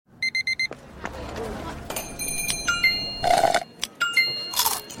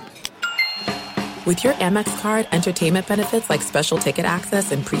With your Amex card, entertainment benefits like special ticket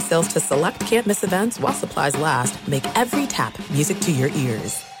access and pre-sales to select can't-miss events while supplies last make every tap music to your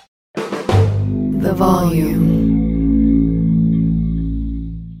ears. The volume.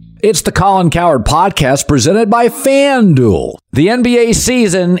 It's the Colin Cowherd podcast presented by FanDuel. The NBA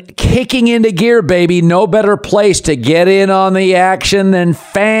season kicking into gear, baby. No better place to get in on the action than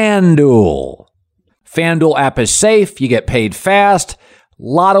FanDuel. FanDuel app is safe. You get paid fast. A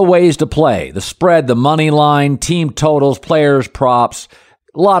lot of ways to play. The spread, the money line, team totals, players, props,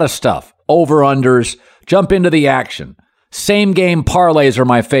 a lot of stuff. Over-unders. Jump into the action. Same game parlays are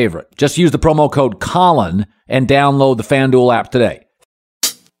my favorite. Just use the promo code Colin and download the FanDuel app today.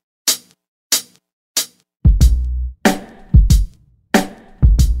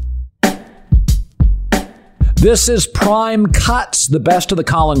 This is Prime Cuts, the best of the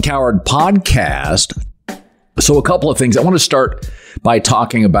Colin Cowherd podcast. So a couple of things. I want to start by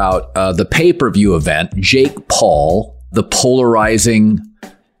talking about the pay-per-view event. Jake Paul, the polarizing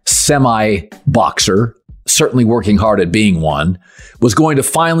semi-boxer, certainly working hard at being one, was going to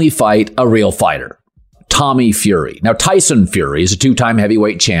finally fight a real fighter, Tommy Fury. Now, Tyson Fury is a two-time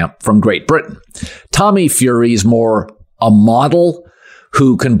heavyweight champ from Great Britain. Tommy Fury is more a model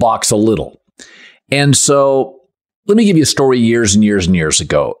who can box a little. And so let me give you a story years and years and years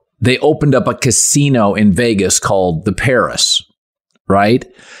ago. They opened up a casino in Vegas called the Paris, right?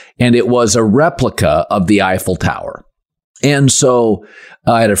 And it was a replica of the Eiffel Tower. And so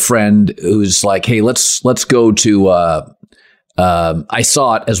I had a friend who's like, hey, let's go to, I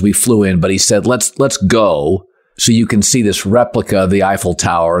saw it as we flew in, but he said, let's go so you can see this replica of the Eiffel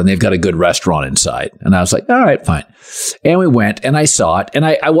Tower, and they've got a good restaurant inside. And I was like, all right, fine. And we went and I saw it, and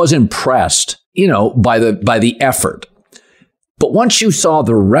I was impressed, by the effort. But once you saw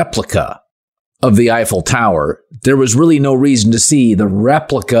the replica of the Eiffel Tower, there was really no reason to see the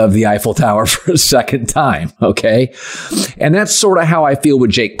replica of the Eiffel Tower for a second time, okay? And that's sort of how I feel with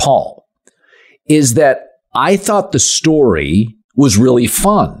Jake Paul, is that I thought the story was really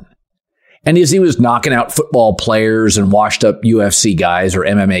fun. And as he was knocking out football players and washed up UFC guys or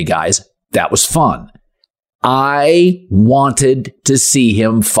MMA guys, that was fun. I wanted to see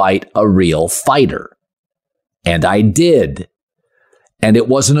him fight a real fighter. And I did. And it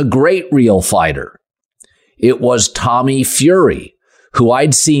wasn't a great real fighter. It was Tommy Fury, who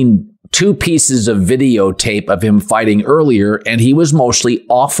I'd seen 2 pieces of videotape of him fighting earlier, and he was mostly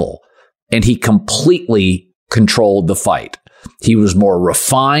awful. And he completely controlled the fight. He was more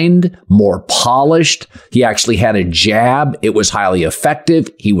refined, more polished. He actually had a jab. It was highly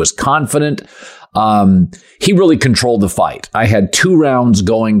effective. He was confident. He really controlled the fight. I had 2 rounds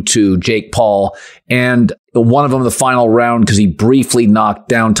going to Jake Paul, and one of them, the final round, because he briefly knocked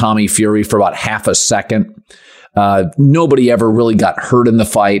down Tommy Fury for about half a second. Nobody ever really got hurt in the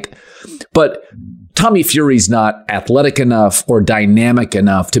fight. But Tommy Fury's not athletic enough or dynamic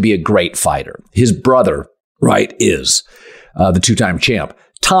enough to be a great fighter. His brother, right, is the 2-time champ.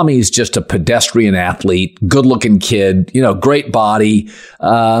 Tommy's just a pedestrian athlete, good-looking kid, great body,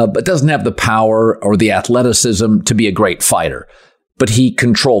 but doesn't have the power or the athleticism to be a great fighter. But he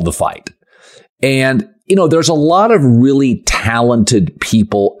controlled the fight. And, there's a lot of really talented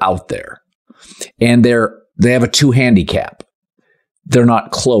people out there. And they have a 2 handicap. They're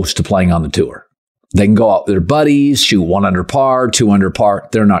not close to playing on the tour. They can go out with their buddies, shoot 1 under par, 2 under par.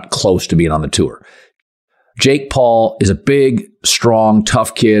 They're not close to being on the tour. Jake Paul is a big, strong,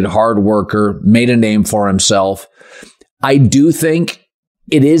 tough kid, hard worker, made a name for himself. I do think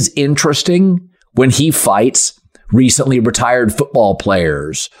it is interesting when he fights recently retired football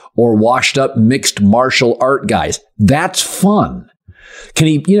players or washed up mixed martial art guys. That's fun. Can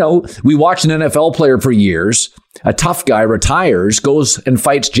he, we watched an NFL player for years. A tough guy retires, goes and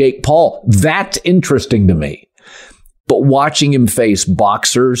fights Jake Paul. That's interesting to me. But watching him face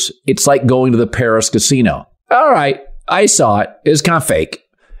boxers, it's like going to the Paris casino. All right, I saw it. It was kind of fake,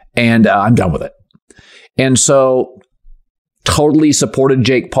 and I'm done with it. And so totally supported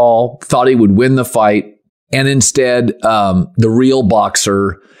Jake Paul, thought he would win the fight. And instead, the real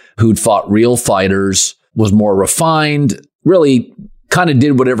boxer who'd fought real fighters was more refined, really kind of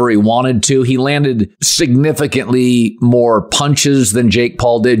did whatever he wanted to. He landed significantly more punches than Jake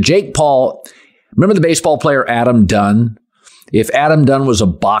Paul did. Jake Paul, remember the baseball player Adam Dunn? If Adam Dunn was a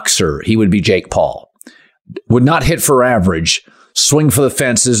boxer, he would be Jake Paul. Would not hit for average, swing for the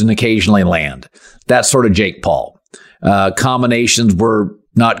fences, and occasionally land. That's sort of Jake Paul. Combinations were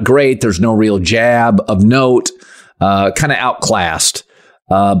not great. There's no real jab of note, kind of outclassed.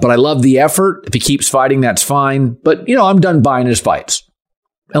 But I love the effort. If he keeps fighting, that's fine. But, I'm done buying his fights.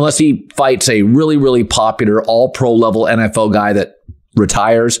 Unless he fights a really, really popular all-pro level NFL guy that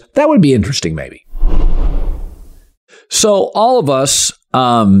retires. That would be interesting, maybe. So all of us,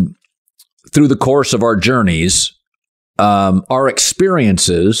 through the course of our journeys, our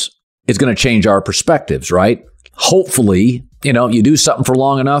experiences is going to change our perspectives, right? Hopefully, you do something for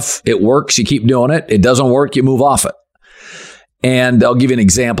long enough, it works, you keep doing it. It doesn't work, you move off it. And I'll give you an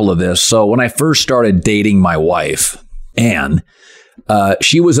example of this. So when I first started dating my wife, Anne,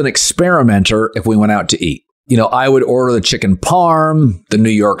 she was an experimenter if we went out to eat. I would order the chicken parm, the New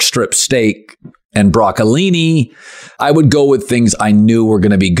York strip steak, and broccolini. I would go with things I knew were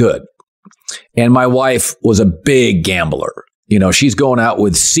going to be good. And my wife was a big gambler. She's going out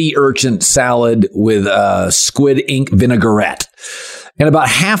with sea urchin salad with squid ink vinaigrette. And about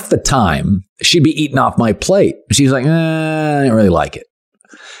half the time, she'd be eating off my plate. She's like, I don't really like it.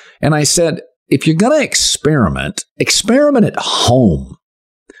 And I said, if you're going to experiment at home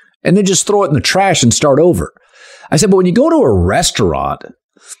and then just throw it in the trash and start over. I said, but when you go to a restaurant,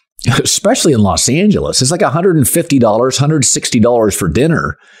 especially in Los Angeles, it's like $150, $160 for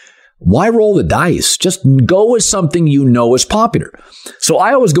dinner. Why roll the dice? Just go with something is popular. So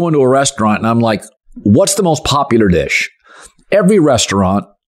I always go into a restaurant and I'm like, what's the most popular dish? Every restaurant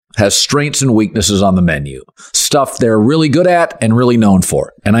has strengths and weaknesses on the menu, stuff they're really good at and really known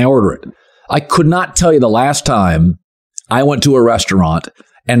for. And I order it. I could not tell you the last time I went to a restaurant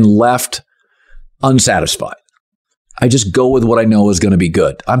and left unsatisfied. I just go with what I know is going to be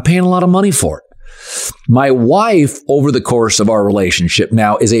good. I'm paying a lot of money for it. My wife, over the course of our relationship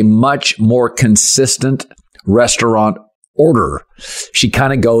now, is a much more consistent restaurant orderer. She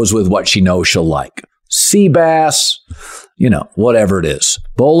kind of goes with what she knows she'll like. Sea bass, whatever it is.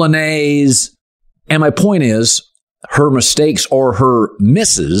 Bolognese. And my point is, her mistakes or her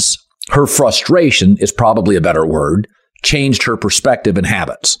misses, her frustration is probably a better word, changed her perspective and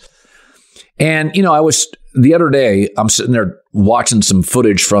habits. And, the other day, I'm sitting there watching some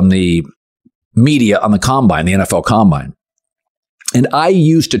footage from the media on the combine, the NFL combine. And I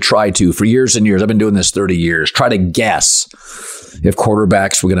used to try to, for years and years, I've been doing this 30 years, try to guess if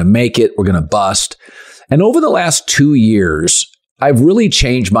quarterbacks were going to make it, were going to bust. And over the last 2 years, I've really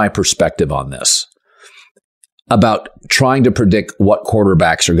changed my perspective on this about trying to predict what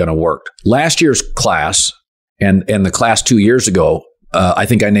quarterbacks are going to work. Last year's class and the class 2 years ago, I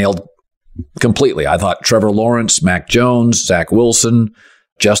think I nailed completely. I thought Trevor Lawrence, Mac Jones, Zach Wilson,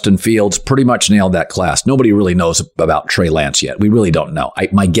 Justin Fields pretty much nailed that class. Nobody really knows about Trey Lance yet. We really don't know.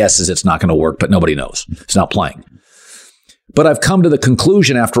 My guess is it's not going to work, but nobody knows. It's not playing. But I've come to the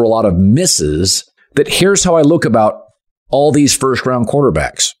conclusion after a lot of misses that here's how I look about all these first-round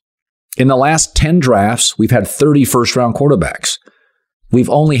quarterbacks. In the last 10 drafts, we've had 30 first-round quarterbacks. We've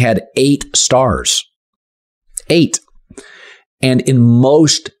only had 8 stars. 8. And in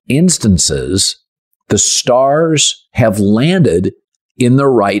most instances, the stars have landed in the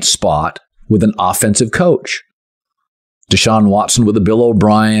right spot with an offensive coach. Deshaun Watson with a Bill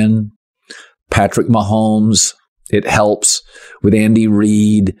O'Brien, Patrick Mahomes. It helps with Andy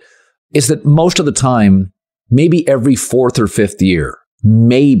Reid. Is that most of the time, maybe every 4th or 5th year,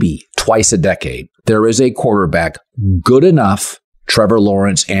 maybe twice a decade, there is a quarterback good enough, Trevor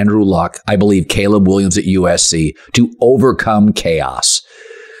Lawrence, Andrew Luck, I believe Caleb Williams at USC, to overcome chaos.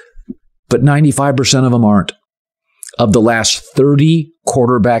 But 95% of them aren't. Of the last 30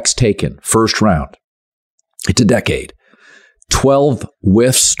 quarterbacks taken, first round, it's a decade. 12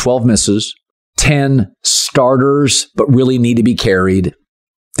 whiffs, 12 misses, 10 starters, but really need to be carried.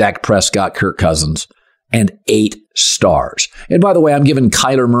 Dak Prescott, Kirk Cousins, and 8 stars. And by the way, I'm giving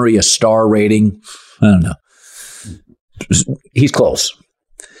Kyler Murray a star rating. I don't know. He's close.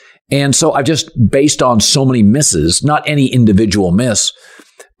 And so I've just, based on so many misses, not any individual miss,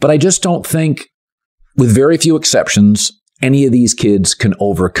 but I just don't think, with very few exceptions, any of these kids can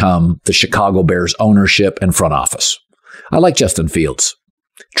overcome the Chicago Bears ownership and front office. I like Justin Fields.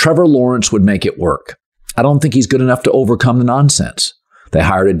 Trevor Lawrence would make it work. I don't think he's good enough to overcome the nonsense. They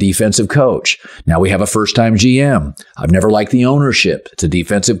hired a defensive coach. Now we have a first-time GM. I've never liked the ownership. It's a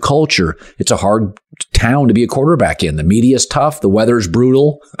defensive culture. It's a hard town to be a quarterback in. The media's tough. The weather's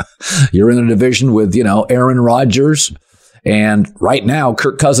brutal. You're in a division with, Aaron Rodgers. And right now,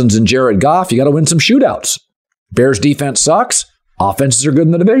 Kirk Cousins and Jared Goff, you got to win some shootouts. Bears defense sucks. Offenses are good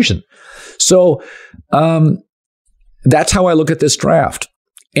in the division. So that's how I look at this draft.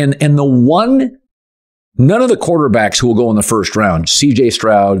 And none of the quarterbacks who will go in the first round, C.J.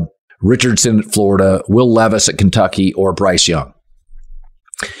 Stroud, Richardson at Florida, Will Levis at Kentucky, or Bryce Young,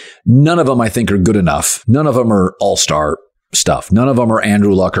 none of them I think are good enough. None of them are all-star stuff. None of them are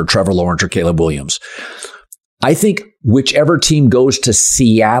Andrew Luck or Trevor Lawrence or Caleb Williams. I think whichever team goes to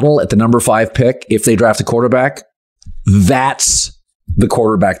Seattle at the number 5 pick, if they draft a quarterback, that's the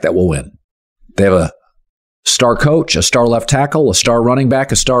quarterback that will win. They have a Star coach, a star left tackle, a star running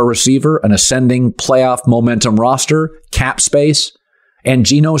back, a star receiver, an ascending playoff momentum roster, cap space, and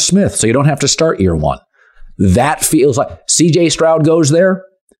Geno Smith. So you don't have to start year one. That feels like CJ Stroud goes there,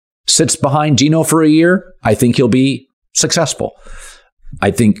 sits behind Geno for a year. I think he'll be successful.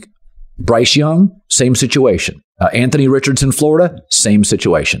 I think Bryce Young, same situation. Anthony Richardson, Florida, same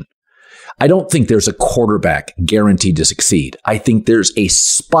situation. I don't think there's a quarterback guaranteed to succeed. I think there's a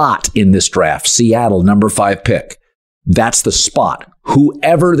spot in this draft. Seattle, number 5 pick. That's the spot.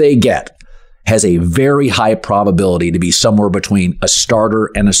 Whoever they get has a very high probability to be somewhere between a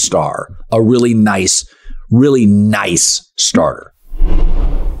starter and a star. A really nice starter.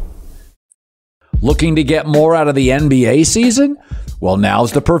 Looking to get more out of the NBA season? Well,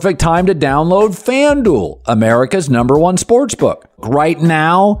 now's the perfect time to download FanDuel, America's #1 sportsbook. Right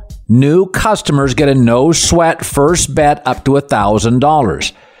now, new customers get a no-sweat first bet up to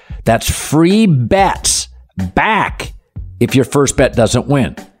 $1,000. That's free bets back if your first bet doesn't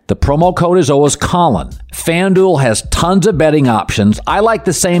win. The promo code is always Colin. FanDuel has tons of betting options. I like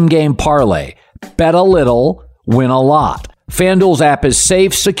the same game parlay. Bet a little, win a lot. FanDuel's app is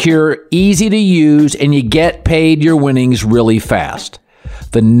safe, secure, easy to use, and you get paid your winnings really fast.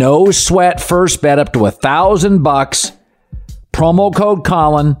 The no-sweat first bet up to $1,000. Promo code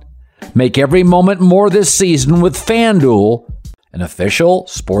Colin. Make every moment more this season with FanDuel, an official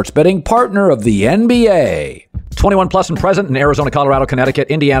sports betting partner of the NBA. 21 plus and present in Arizona, Colorado, Connecticut,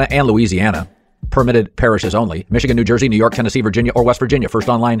 Indiana, and Louisiana. Permitted parishes only. Michigan, New Jersey, New York, Tennessee, Virginia, or West Virginia. First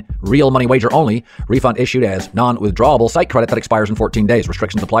online, real money wager only. Refund issued as non-withdrawable site credit that expires in 14 days.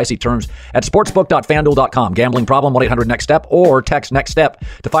 Restrictions apply. See terms at sportsbook.fanduel.com. Gambling problem, 1-800-NEXT-STEP, or text NEXT-STEP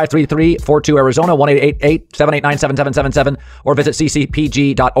to 53342 Arizona, 1-888-789-7777, or visit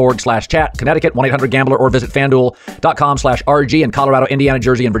ccpg.org/chat. Connecticut, 1-800-GAMBLER, or visit fanduel.com/RG. In Colorado, Indiana,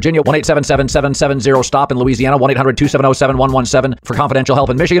 Jersey, and Virginia, 1-877-770-STOP. In Louisiana, 1-800-270-7117. For confidential help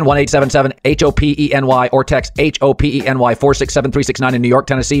in Michigan, 1-877-HOPENY, or text HOPENY 467-369 in New York,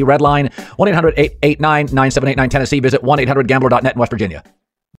 Tennessee. Red line 1-800-889-9789 Tennessee. Visit 1-800-GAMBLER.net in West Virginia.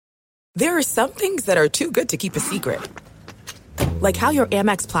 There are some things that are too good to keep a secret. Like how your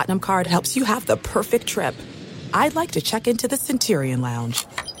Amex Platinum card helps you have the perfect trip. I'd like to check into the Centurion Lounge.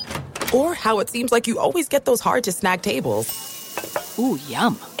 Or how it seems like you always get those hard to snag tables. Ooh,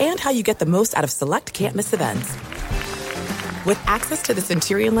 yum. And how you get the most out of select can't miss events. With access to the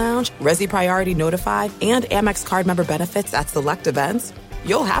Centurion Lounge, Resi Priority Notified, and Amex card member benefits at select events,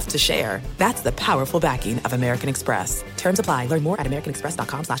 you'll have to share. That's the powerful backing of American Express. Terms apply. Learn more at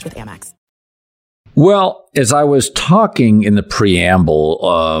americanexpress.com/withAmex. Well, as I was talking in the preamble,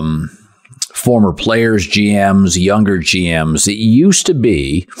 former players, GMs, younger GMs, it used to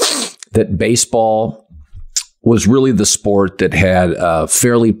be that baseball was really the sport that had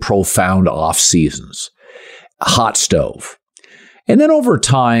fairly profound off seasons. Hot stove. And then over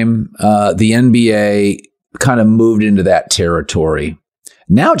time, the NBA kind of moved into that territory.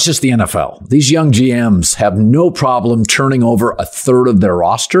 Now it's just the NFL. These young GMs have no problem turning over a third of their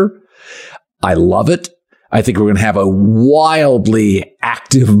roster. I love it. I think we're going to have a wildly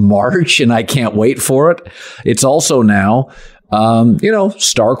active March, and I can't wait for it. It's also now,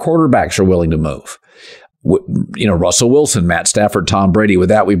 star quarterbacks are willing to move. Russell Wilson, Matt Stafford, Tom Brady. With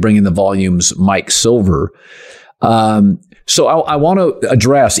that, we bring in the volume's Mike Silver. So I want to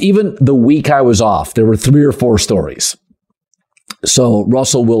address, even the week I was off, there were 3 or 4 stories. So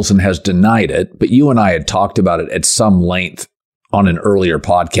Russell Wilson has denied it, but you and I had talked about it at some length on an earlier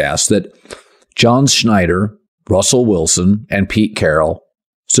podcast that John Schneider, Russell Wilson, and Pete Carroll,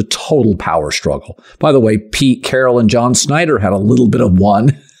 it's a total power struggle. By the way, Pete Carroll and John Schneider had a little bit of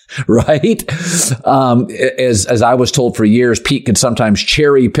one. Right? As I was told for years, Pete could sometimes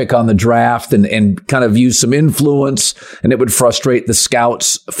cherry pick on the draft and kind of use some influence, and it would frustrate the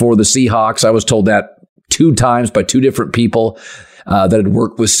scouts for the Seahawks. I was told that 2 times by 2 different people that had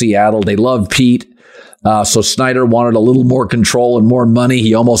worked with Seattle. They loved Pete. So Snyder wanted a little more control and more money.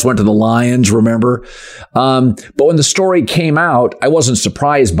 He almost went to the Lions, remember? But when the story came out, I wasn't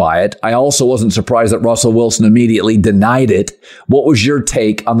surprised by it. I also wasn't surprised that Russell Wilson immediately denied it. What was your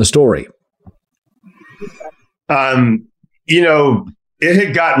take on the story? It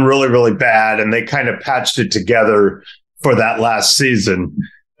had gotten really, really bad, and they kind of patched it together for that last season.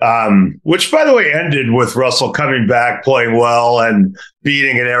 Which, by the way, ended with Russell coming back, playing well, and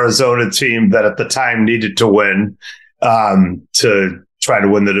beating an Arizona team that at the time needed to win to try to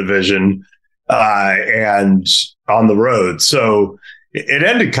win the division and on the road. So it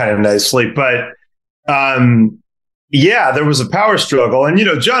ended kind of nicely. But, there was a power struggle. And,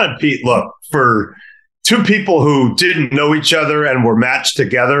 John and Pete, look, for 2 people who didn't know each other and were matched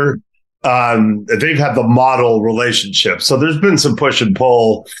together, they've had the model relationship. So there's been some push and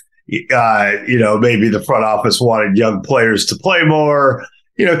pull. Maybe the front office wanted young players to play more,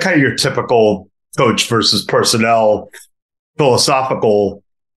 kind of your typical coach versus personnel philosophical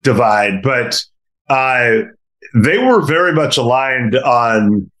divide. But they were very much aligned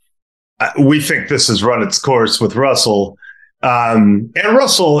on, we think this has run its course with Russell. And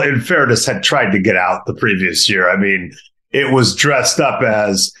Russell, in fairness, had tried to get out the previous year. I mean, it was dressed up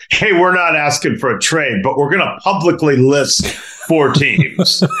as, hey, we're not asking for a trade, but we're going to publicly list 4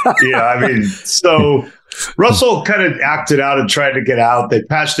 teams. So Russell kind of acted out and tried to get out. They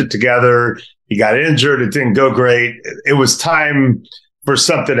patched it together. He got injured. It didn't go great. It was time for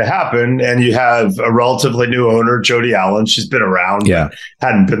something to happen. And you have a relatively new owner, Jody Allen. She's been around, but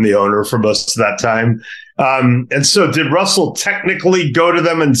hadn't been the owner for most of that time. And so did Russell technically go to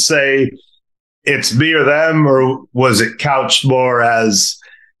them and say, it's me or them, or was it couched more as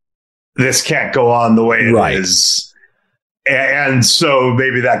this can't go on the way it is? And so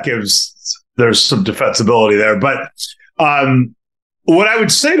maybe that there's some defensibility there. But what I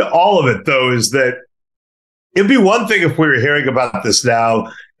would say to all of it, though, is that it'd be one thing if we were hearing about this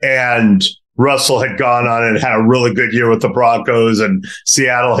now and Russell had gone on and had a really good year with the Broncos and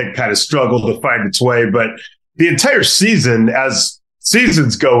Seattle had kind of struggled to find its way. But the entire season, as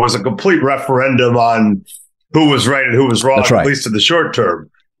seasons go, was a complete referendum on who was right and who was wrong, at least in the short term.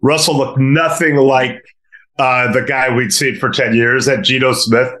 Russell looked nothing like the guy we'd seen for 10 years. That Geno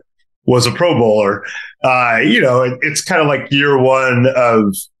Smith was a Pro Bowler. It's kind of like year one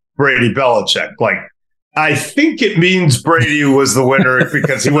of Brady Belichick. Like, I think it means Brady was the winner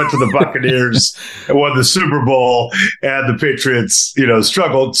because he went to the Buccaneers and won the Super Bowl, and the Patriots,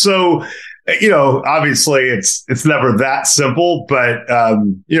 struggled. So, obviously it's never that simple, but,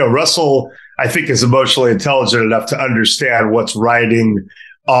 Russell, I think, is emotionally intelligent enough to understand what's riding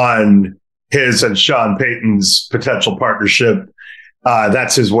on his and Sean Payton's potential partnership.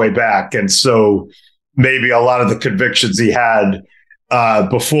 That's his way back. And so maybe a lot of the convictions he had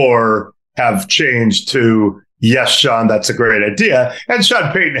before have changed to, yes, Sean, that's a great idea. And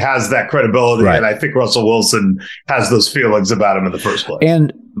Sean Payton has that credibility. And I think Russell Wilson has those feelings about him in the first place.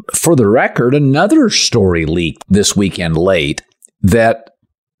 And for the record, another story leaked this weekend late that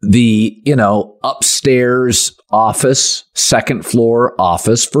the, upstairs office, second floor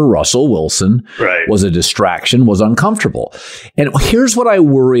office for Russell Wilson was a distraction, was uncomfortable. And here's what I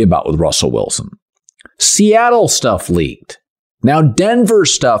worry about with Russell Wilson. Seattle stuff leaked. Now Denver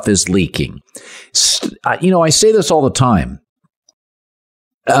stuff is leaking. I say this all the time.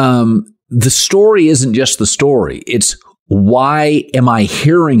 The story isn't just the story. It's, why am I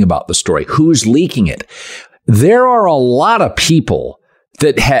hearing about the story? Who's leaking it? There are a lot of people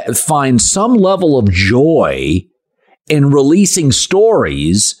that find some level of joy in releasing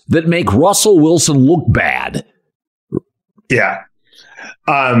stories that make Russell Wilson look bad. Yeah.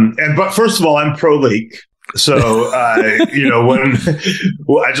 But first of all, I'm pro leak. So, when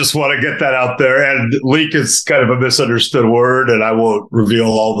I just want to get that out there, and leak is kind of a misunderstood word, and I won't reveal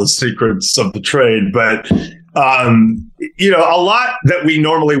all the secrets of the trade, but, a lot that we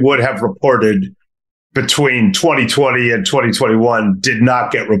normally would have reported between 2020 and 2021 did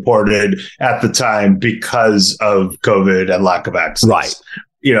not get reported at the time because of COVID and lack of access. Right.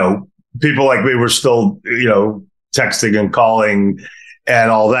 People like me were still, texting and calling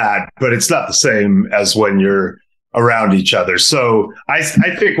and all that, but it's not the same as when you're around each other. So I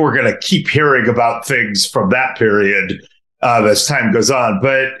think we're going to keep hearing about things from that period as time goes on.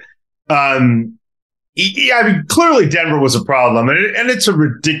 But clearly Denver was a problem, and it's a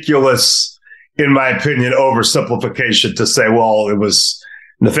ridiculous, in my opinion, oversimplification to say, well, it was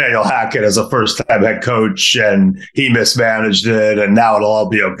Nathaniel Hackett as a first-time head coach and he mismanaged it and now it'll all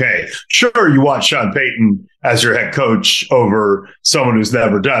be okay. Sure, you want Sean Payton as your head coach over someone who's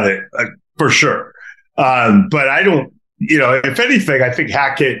never done it, for sure. But I don't, if anything, I think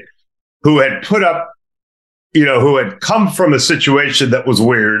Hackett, who had put up, who had come from a situation that was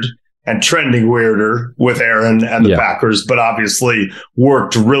weird and trending weirder with Aaron and the Packers, but obviously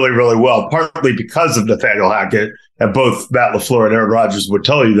worked really, really well, partly because of Nathaniel Hackett, and both Matt LaFleur and Aaron Rodgers would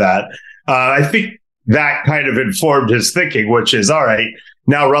tell you that. I think that kind of informed his thinking, which is, all right,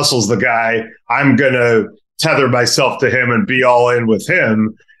 now Russell's the guy. I'm going to tether myself to him and be all in with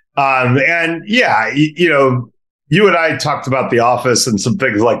him. You and I talked about The Office and some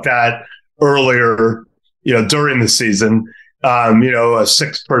things like that earlier, during the season. A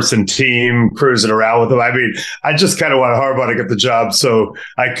 6-person team cruising around with him. I mean, I just kind of want Harbaugh to get the job so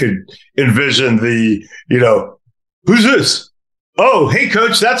I could envision the, who's this? Oh, hey,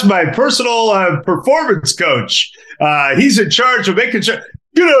 coach, that's my personal performance coach. He's in charge of making sure.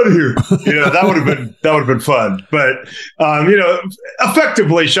 get out of here. That would have been fun. But,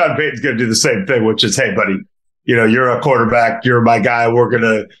 effectively, Sean Payton's going to do the same thing, which is, hey, buddy, you're a quarterback. You're my guy. We're going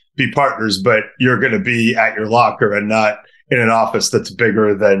to be partners, but you're going to be at your locker and not in an office that's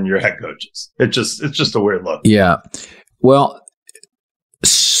bigger than your head coaches. It's just a weird look. Yeah. Well,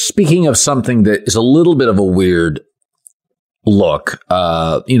 speaking of something that is a little bit of a weird look,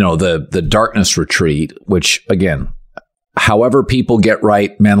 the darkness retreat, which again, however people get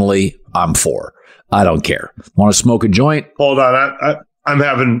right mentally, I'm for. I don't care. Want to smoke a joint? Hold on. I'm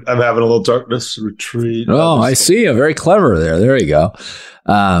having a little darkness retreat. Oh, I see. Very clever there. There you go.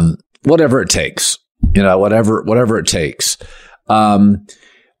 Whatever it takes, whatever it takes.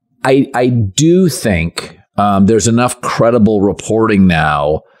 I do think there's enough credible reporting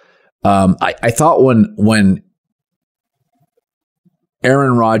now. I thought when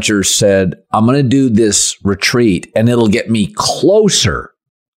Aaron Rodgers said, I'm going to do this retreat and it'll get me closer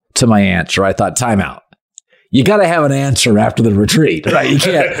to my answer, I thought, timeout. You got to have an answer after the retreat, right? You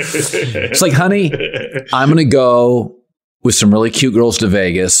can't. It's like, honey, I'm going to go with some really cute girls to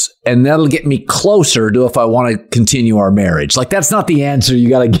Vegas, and that'll get me closer to if I want to continue our marriage. Like, that's not the answer you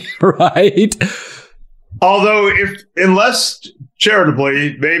got to get, right? Although, unless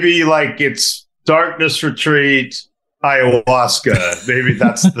charitably, maybe like it's darkness retreat, ayahuasca. Maybe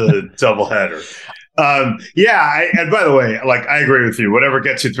that's the doubleheader. And by the way, like, I agree with you. Whatever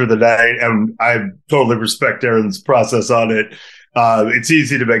gets you through the night, and I totally respect Aaron's process on it. It's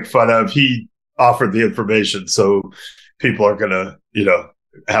easy to make fun of. He offered the information, so people are gonna,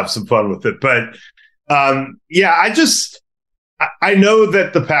 have some fun with it. But I know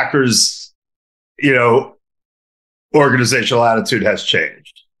that the Packers, organizational attitude has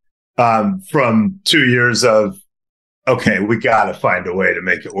changed from 2 years of, okay, we got to find a way to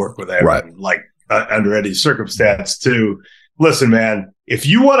make it work with Aaron. Right. Like, under any circumstance, to listen, man, if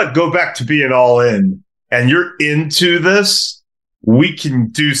you want to go back to being all in and you're into this, we can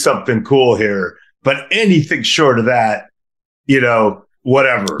do something cool here. But anything short of that,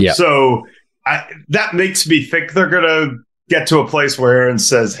 whatever. Yeah. So that makes me think they're going to get to a place where Aaron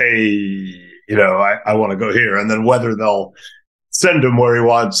says, hey, I want to go here. And then whether they'll send him where he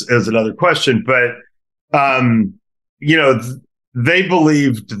wants is another question. But, they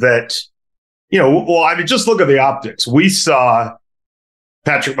believed that, just look at the optics. We saw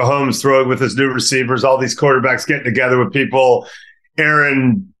Patrick Mahomes throwing with his new receivers, all these quarterbacks getting together with people.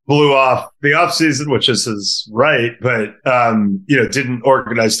 Aaron blew off the offseason, which is his right, but, didn't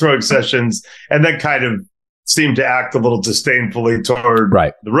organize throwing sessions, and then kind of seemed to act a little disdainfully toward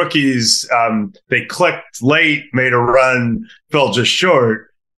the rookies. They clicked late, made a run, fell just short.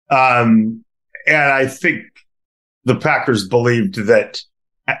 And I think the Packers believed that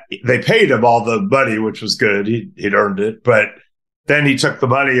they paid him all the money, which was good. He'd earned it. But then he took the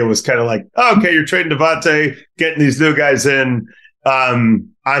money. It was kind of like, oh, okay, you're trading Devontae, getting these new guys in.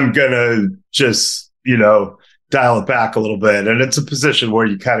 I'm going to just, dial it back a little bit. And it's a position where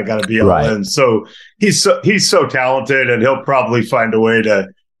you kind of got to be all in. So he's so talented, and he'll probably find a way to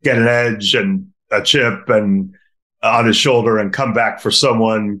get an edge and a chip and on his shoulder and come back for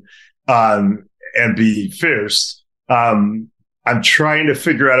someone and be fierce. I'm trying to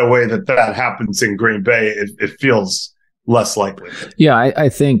figure out a way that happens in Green Bay. It feels less likely. Yeah, I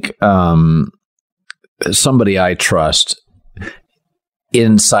think somebody I trust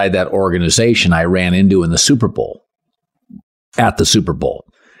inside that organization I ran into in the Super Bowl, at the Super Bowl.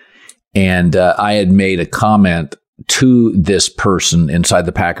 And I had made a comment to this person inside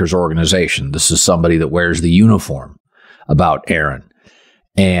the Packers organization. This is somebody that wears the uniform, about Aaron.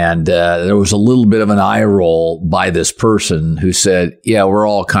 And there was a little bit of an eye roll by this person who said, yeah, we're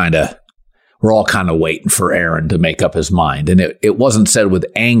all kind of waiting for Aaron to make up his mind. And it wasn't said with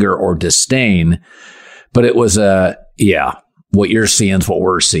anger or disdain, but it was what you're seeing is what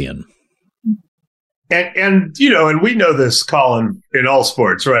we're seeing. And we know this, Colin, in all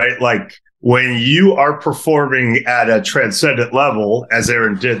sports, right? Like, when you are performing at a transcendent level, as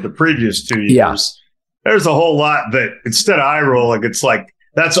Aaron did the previous 2 years, there's a whole lot that instead of eye rolling, it's like,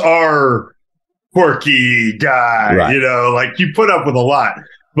 that's our quirky guy, like, you put up with a lot.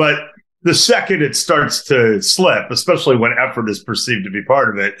 But the second it starts to slip, especially when effort is perceived to be part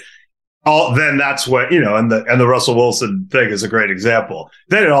of it, then that's what, and the Russell Wilson thing is a great example.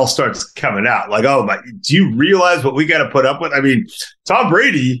 Then it all starts coming out like, oh my, do you realize what we got to put up with? I mean, Tom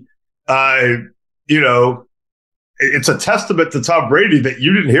Brady, it's a testament to Tom Brady that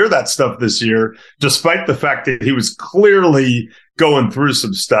you didn't hear that stuff this year, despite the fact that he was clearly going through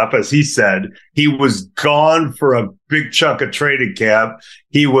some stuff. As he said, he was gone for a big chunk of training camp.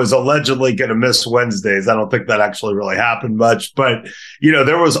 He was allegedly going to miss Wednesdays. I don't think that actually really happened much, but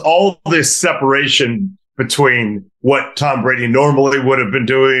there was all this separation between what Tom Brady normally would have been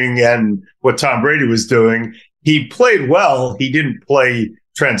doing and what Tom Brady was doing. He played well. He didn't play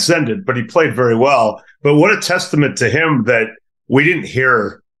transcendent, but he played very well. But what a testament to him that we didn't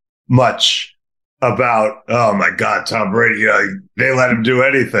hear much about, oh my God, Tom Brady, they let him do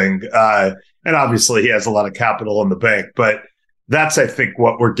anything. And obviously he has a lot of capital in the bank, but that's, I think,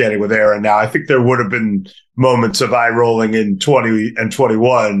 what we're getting with Aaron now. I think there would have been moments of eye rolling in 20 and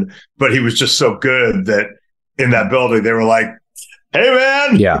 21, but he was just so good that in that building, they were like, hey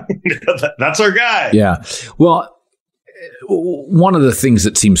man, yeah, that's our guy. Yeah. Well, one of the things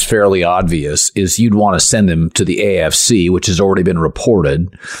that seems fairly obvious is you'd want to send him to the AFC, which has already been reported,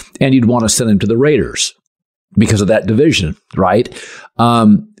 and you'd want to send him to the Raiders because of that division, right?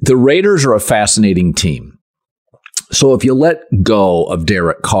 The Raiders are a fascinating team. So if you let go of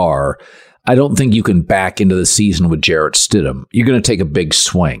Derek Carr, I don't think you can back into the season with Jarrett Stidham. You're going to take a big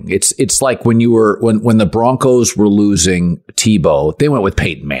swing. It's like when when the Broncos were losing Tebow, they went with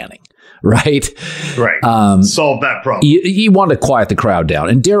Peyton Manning. Right. Solve that problem. You want to quiet the crowd down.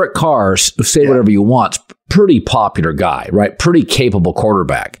 And Derek Carr, say whatever you want, pretty popular guy, right? Pretty capable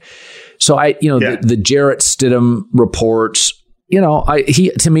quarterback. So the Jarrett Stidham reports,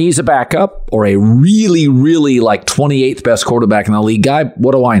 to me, he's a backup or a really, really like 28th best quarterback in the league guy.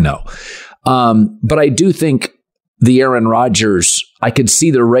 What do I know? But I do think the Aaron Rodgers, I could see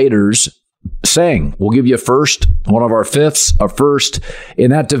the Raiders saying, we'll give you a first, one of our fifths, a first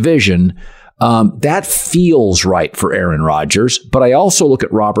in that division. That feels right for Aaron Rodgers. But I also look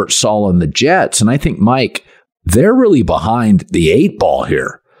at Robert Saleh and the Jets, and I think, Mike, they're really behind the 8 ball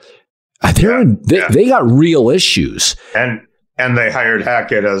here. They got real issues. And they hired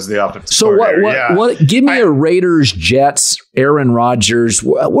Hackett as the offensive so coordinator. What? Give me a Raiders, Jets, Aaron Rodgers.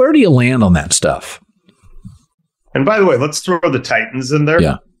 Where do you land on that stuff? And by the way, let's throw the Titans in there.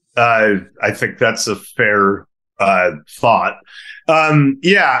 Yeah. I think that's a fair thought.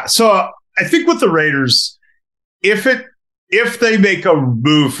 So I think with the Raiders, if they make a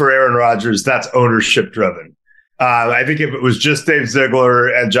move for Aaron Rodgers, that's ownership driven. I think if it was just Dave Ziegler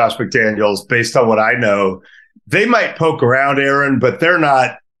and Josh McDaniels, based on what I know, they might poke around Aaron, but they're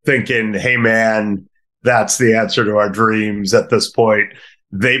not thinking, hey man, that's the answer to our dreams at this point.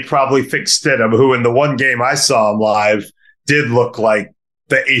 They probably think Stidham, who in the one game I saw him live did look like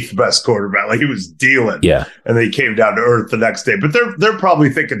the 8th best quarterback. Like he was dealing. Yeah. And then he came down to earth the next day. But they're probably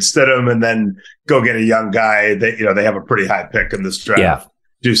thinking Stidham and then go get a young guy. They have a pretty high pick in this draft. Yeah.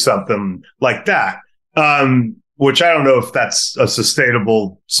 Do something like that. Which I don't know if that's a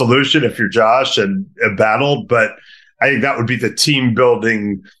sustainable solution if you're Josh and battled, but I think that would be the team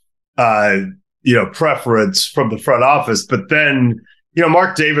building preference from the front office. But then,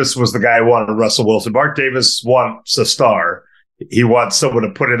 Mark Davis was the guy who wanted Russell Wilson. Mark Davis wants a star. He wants someone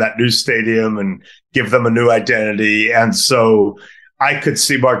to put in that new stadium and give them a new identity. And so I could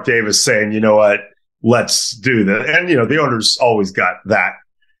see Mark Davis saying, you know what, let's do that. And, the owner's always got that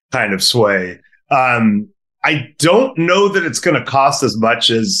kind of sway. I don't know that it's going to cost as much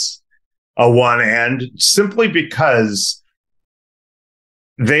as a one and simply because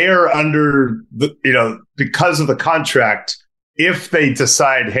they are under because of the contract. If they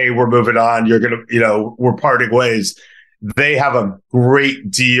decide, hey, we're moving on, you're going to, we're parting ways, they have a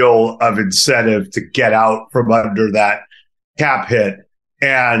great deal of incentive to get out from under that cap hit.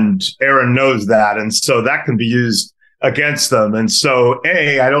 And Aaron knows that. And so that can be used against them. And so,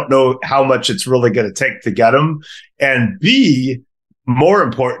 A, I don't know how much it's really going to take to get them. And B, more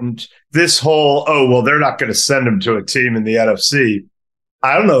important, this whole, they're not going to send him to a team in the NFC.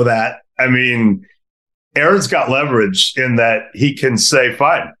 I don't know that. I mean, Aaron's got leverage in that he can say,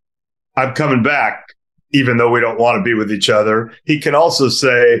 fine, I'm coming back, even though we don't want to be with each other. He can also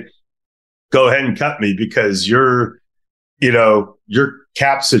say, go ahead and cut me because your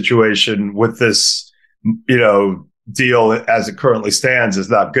cap situation with this, deal as it currently stands is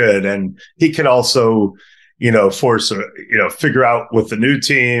not good. And he can also, force, figure out with the new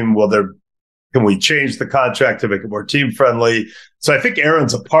team, can we change the contract to make it more team friendly? So I think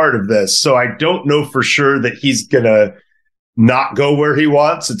Aaron's a part of this. So I don't know for sure that he's going to not go where he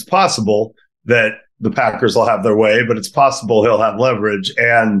wants. It's possible that the Packers will have their way, but it's possible he'll have leverage.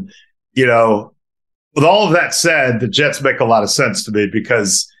 And, with all of that said, the Jets make a lot of sense to me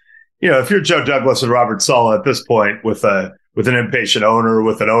because, if you're Joe Douglas and Robert Saleh at this point with an impatient owner,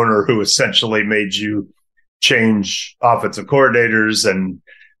 with an owner who essentially made you change offensive coordinators and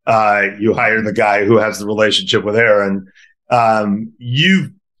you hire the guy who has the relationship with Aaron,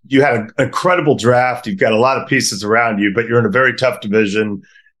 You had an incredible draft. You've got a lot of pieces around you, but you're in a very tough division.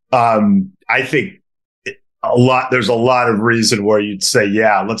 I think there's a lot of reason where you'd say,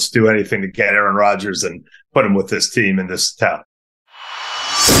 yeah, let's do anything to get Aaron Rodgers and put him with this team in this town.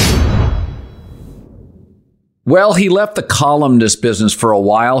 Well, he left the columnist business for a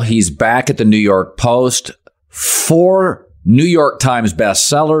while. He's back at the New York Post. 4 New York Times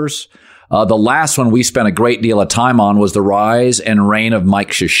bestsellers. The last one we spent a great deal of time on was The Rise and Reign of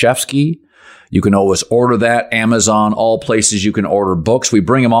Mike Krzyzewski. You can always order that. Amazon, all places you can order books. We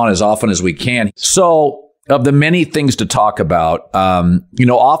bring them on as often as we can. So of the many things to talk about,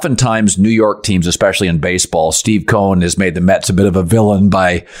 oftentimes New York teams, especially in baseball, Steve Cohen has made the Mets a bit of a villain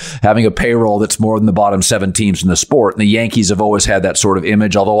by having a payroll that's more than the bottom 7 teams in the sport. And the Yankees have always had that sort of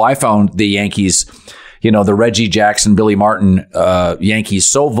image, although I found the Yankees, the Reggie Jackson, Billy Martin Yankees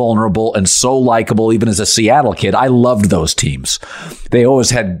so vulnerable and so likable, even as a Seattle kid. I loved those teams. They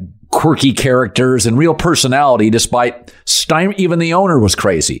always had quirky characters and real personality, despite even the owner was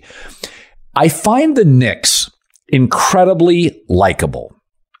crazy. I find the Knicks incredibly likable.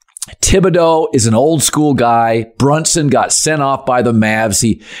 Thibodeau is an old school guy. Brunson got sent off by the Mavs.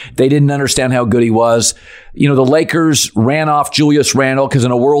 They didn't understand how good he was. The Lakers ran off Julius Randle because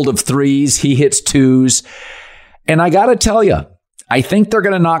in a world of threes, he hits twos. And I got to tell you, I think they're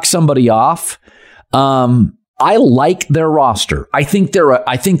going to knock somebody off. I like their roster. I think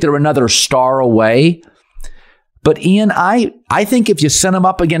they're another star away. But Ian, I think if you sent them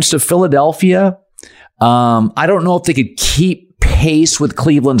up against a Philadelphia, I don't know if they could keep pace with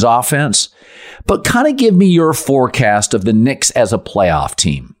Cleveland's offense, but kind of give me your forecast of the Knicks as a playoff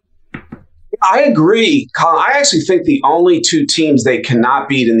team. I agree, Colin. I actually think the only 2 teams they cannot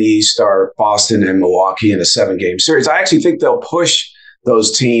beat in the East are Boston and Milwaukee in a 7-game series. I actually think they'll push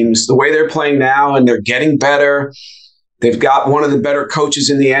those teams the way they're playing now, and they're getting better. They've got one of the better coaches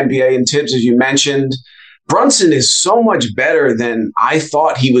in the NBA in Timpf, as you mentioned. Brunson is so much better than I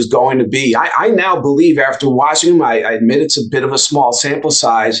thought he was going to be. I now believe, after watching him, I admit it's a bit of a small sample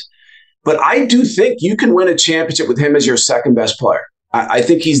size, but I do think you can win a championship with him as your second best player. I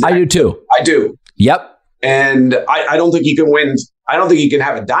think he's I do too. I do. Yep. And I don't think you can win. I don't think you can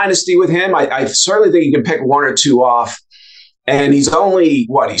have a dynasty with him. I certainly think you can pick 1 or 2 off. And he's only,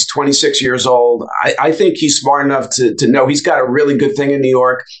 he's 26 years old. I think he's smart enough to know he's got a really good thing in New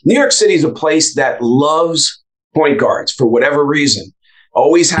York. New York City is a place that loves point guards for whatever reason.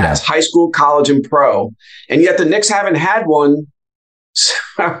 Always has high school, college, and pro. And yet the Knicks haven't had one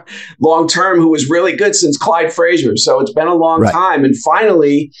long term who was really good since Clyde Frazier. So it's been a long time. And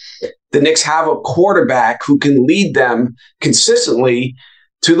finally, the Knicks have a quarterback who can lead them consistently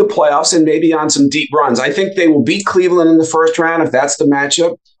to the playoffs and maybe on some deep runs. I think they will beat Cleveland in the first round if that's the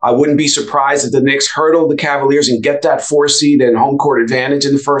matchup. I wouldn't be surprised if the Knicks hurdle the Cavaliers and get that 4 seed and home court advantage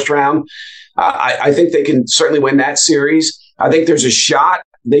in the first round. I think they can certainly win that series. I think there's a shot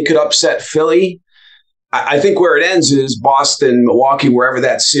they could upset Philly. I think where it ends is Boston, Milwaukee, wherever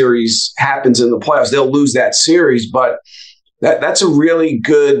that series happens in the playoffs. They'll lose that series, but that's a really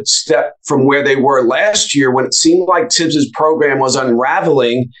good step from where they were last year when it seemed like Tibbs' program was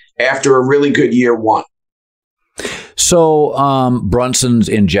unraveling after a really good year 1. So Brunson's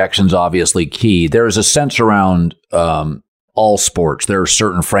injection's obviously key. There is a sense around all sports. There are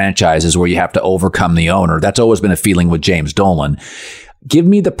certain franchises where you have to overcome the owner. That's always been a feeling with James Dolan. Give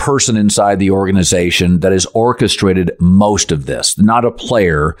me the person inside the organization that has orchestrated most of this. Not a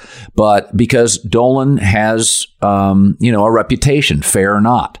player, but because Dolan has, a reputation, fair or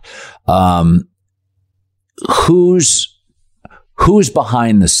not. Who's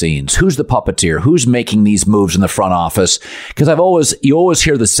behind the scenes? Who's the puppeteer? Who's making these moves in the front office? Because you always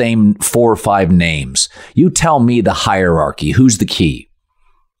hear the same 4 or 5 names. You tell me the hierarchy. Who's the key?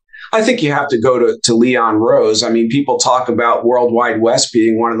 I think you have to go to Leon Rose. I mean, people talk about World Wide West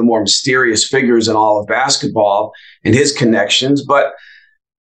being one of the more mysterious figures in all of basketball and his connections. But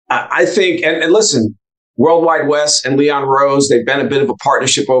I think, and listen, World Wide West and Leon Rose, they've been a bit of a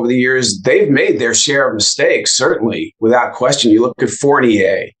partnership over the years. They've made their share of mistakes, certainly, without question. You look at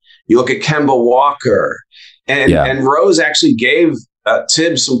Fournier, you look at Kemba Walker, and Rose actually gave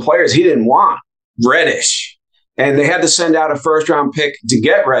Tibbs some players he didn't want, Reddish. And they had to send out a first-round pick to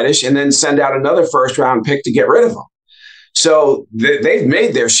get Reddish and then send out another first-round pick to get rid of him. So they've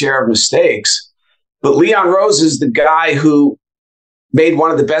made their share of mistakes. But Leon Rose is the guy who made one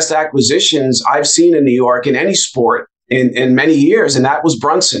of the best acquisitions I've seen in New York in any sport in many years, and that was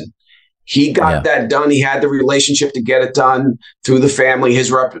Brunson. He got that done. He had the relationship to get it done through the family,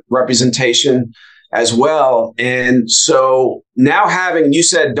 his representation as well. And so now you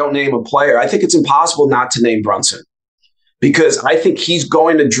said don't name a player. I think it's impossible not to name Brunson because I think he's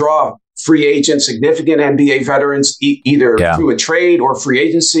going to draw free agents, significant NBA veterans, either through a trade or free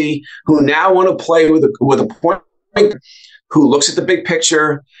agency, who now want to play with a point who looks at the big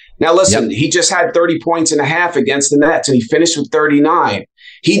picture. Now, listen, he just had 30 points and a half against the Nets, and he finished with 39.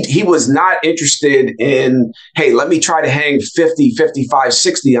 He was not interested in, hey, let me try to hang 50, 55,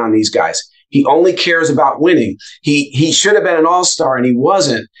 60 on these guys. He only cares about winning. He should have been an all-star, and he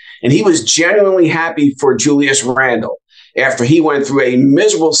wasn't. And he was genuinely happy for Julius Randle after he went through a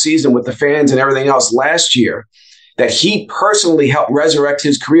miserable season with the fans and everything else last year, that he personally helped resurrect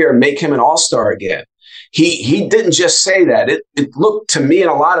his career and make him an all-star again. He didn't just say that. It looked to me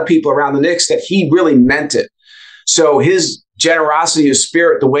and a lot of people around the Knicks that he really meant it. So his generosity of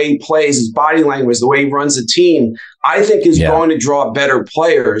spirit, the way he plays, his body language, the way he runs the team, I think is going to draw better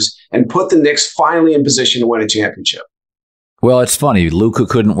players and put the Knicks finally in position to win a championship. Well, it's funny. Luka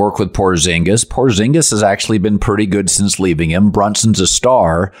couldn't work with Porzingis. Porzingis has actually been pretty good since leaving him. Brunson's a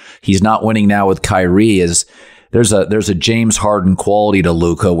star. He's not winning now with Kyrie. There's a James Harden quality to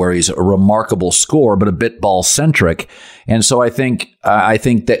Luka where he's a remarkable scorer, but a bit ball centric. And so I think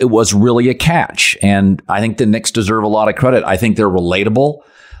that it was really a catch. And I think the Knicks deserve a lot of credit. I think they're relatable.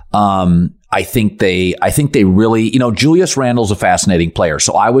 I think they really, Julius Randle's a fascinating player.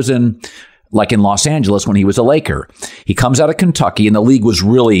 So I was in Los Angeles when he was a Laker. He comes out of Kentucky, and the league was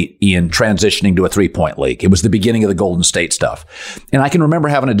really, transitioning to a three-point league. It was the beginning of the Golden State stuff. And I can remember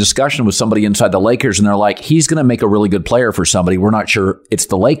having a discussion with somebody inside the Lakers, and they're like, he's going to make a really good player for somebody. We're not sure it's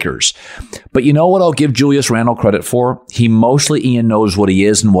the Lakers. But you know what I'll give Julius Randle credit for? He mostly, knows what he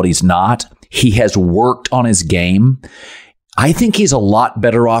is and what he's not. He has worked on his game. I think he's a lot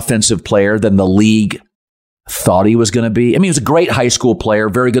better offensive player than the league thought he was going to be. I mean, he was a great high school player,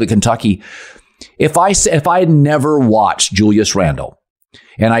 very good at Kentucky. If I had never watched Julius Randle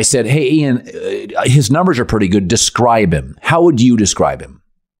and I said, hey, Ian, his numbers are pretty good, describe him. How would you describe him?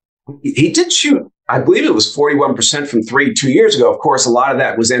 He did shoot, I believe it was 41% from three 2 years ago. Of course, a lot of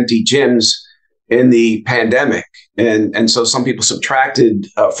that was empty gyms in the pandemic. And so some people subtracted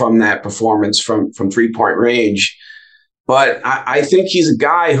from that performance from three-point range. But I think he's a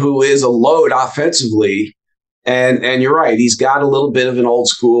guy who is a load offensively. And you're right. He's got a little bit of an old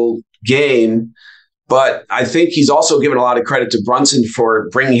school game, but I think he's also given a lot of credit to Brunson for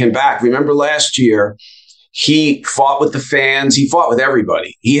bringing him back. Remember last year, he fought with the fans. He fought with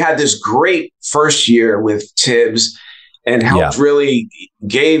everybody. He had this great first year with Tibbs and helped really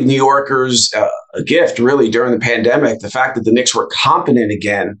gave New Yorkers a gift really during the pandemic. The fact that the Knicks were competent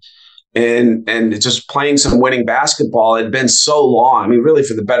again and just playing some winning basketball. It had been so long. I mean, really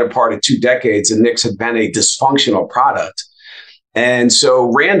for the better part of 2 decades, the Knicks had been a dysfunctional product. And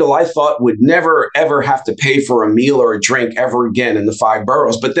so Randle, I thought, would never, ever have to pay for a meal or a drink ever again in the 5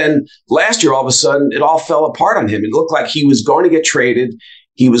 boroughs. But then last year, all of a sudden, it all fell apart on him. It looked like he was going to get traded.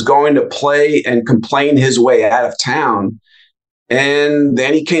 He was going to play and complain his way out of town. And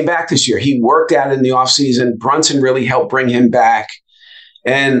then he came back this year. He worked out in the offseason. Brunson really helped bring him back.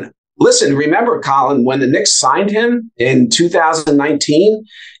 And listen, remember, Colin, when the Knicks signed him in 2019,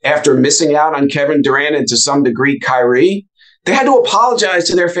 after missing out on Kevin Durant and to some degree Kyrie, they had to apologize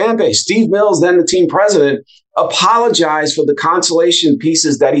to their fan base. Steve Mills, then the team president, apologized for the consolation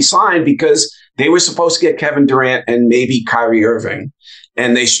pieces that he signed because they were supposed to get Kevin Durant and maybe Kyrie Irving.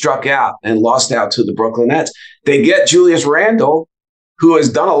 And they struck out and lost out to the Brooklyn Nets. They get Julius Randle, who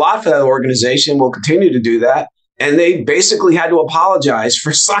has done a lot for that organization, will continue to do that. And they basically had to apologize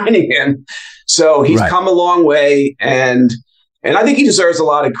for signing him. So he's come a long way. And I think he deserves a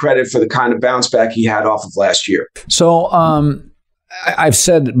lot of credit for the kind of bounce back he had off of last year. So I've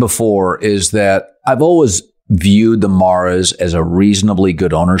said before is that I've always viewed the Maras as a reasonably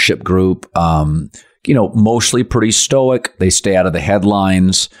good ownership group. Mostly pretty stoic. They stay out of the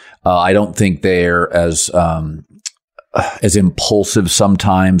headlines. I don't think they're as impulsive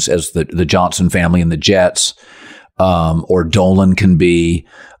sometimes as the Johnson family and the Jets. Or Dolan can be.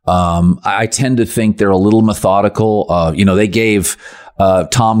 I tend to think they're a little methodical. They gave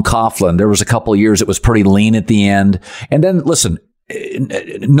Tom Coughlin, there was a couple of years it was pretty lean at the end. And then, listen,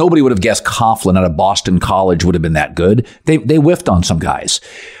 nobody would have guessed Coughlin out of Boston College would have been that good. They whiffed on some guys.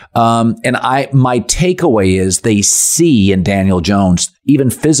 My takeaway is they see in Daniel Jones, even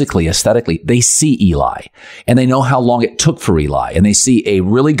physically, aesthetically, they see Eli. And they know how long it took for Eli. And they see a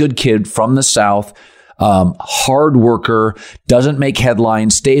really good kid from the South, hard worker, doesn't make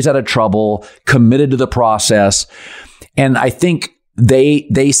headlines, stays out of trouble, committed to the process. And I think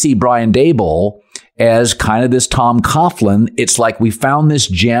they see Brian Daboll as kind of this Tom Coughlin. It's like we found this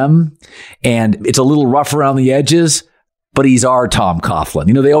gem and it's a little rough around the edges, but he's our Tom Coughlin.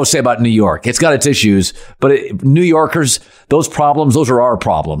 You know, they always say about New York, it's got its issues, but New Yorkers, those problems, those are our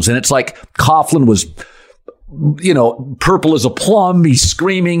problems. And it's like Coughlin was, you know, purple as a plum. He's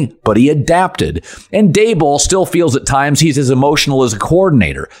screaming, but he adapted. And Daboll still feels at times he's as emotional as a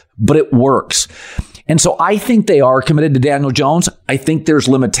coordinator, but it works. And so I think they are committed to Daniel Jones. I think there's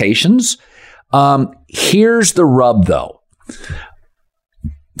limitations. Here's the rub, though.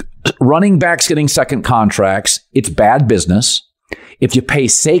 Running backs getting second contracts, it's bad business. If you pay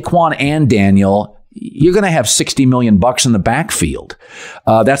Saquon and Daniel, you're going to have $60 million in the backfield.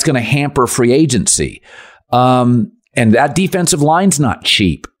 That's going to hamper free agency. And that defensive line's not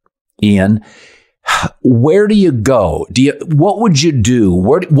cheap, Ian. Where do you go? What would you do?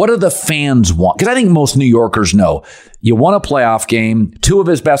 What do the fans want? Because I think most New Yorkers know you won a playoff game. 2 of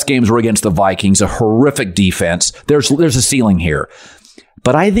his best games were against the Vikings, a horrific defense. There's a ceiling here.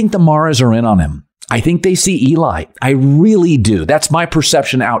 But I think the Maras are in on him. I think they see Eli. I really do. That's my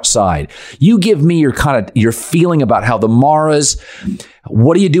perception outside. You give me your feeling about how the Maras,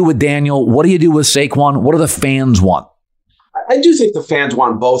 what do you do with Daniel? What do you do with Saquon? What do the fans want? I do think the fans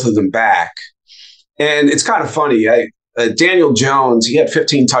want both of them back. And it's kind of funny. Daniel Jones, he had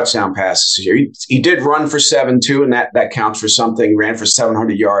 15 touchdown passes this year. He did run for 7 too, and that counts for something. He ran for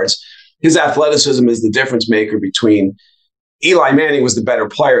 700 yards. His athleticism is the difference maker between Eli Manning was the better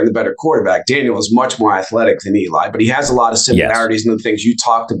player and the better quarterback. Daniel is much more athletic than Eli, but he has a lot of similarities in the things you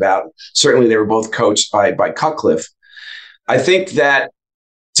talked about. Certainly, they were both coached by Cutcliffe. I think that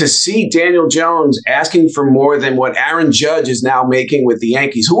to see Daniel Jones asking for more than what Aaron Judge is now making with the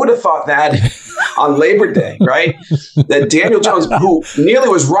Yankees, who would have thought that on Labor Day, right? That Daniel Jones, who nearly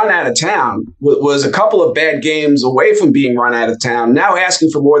was run out of town, was a couple of bad games away from being run out of town, now asking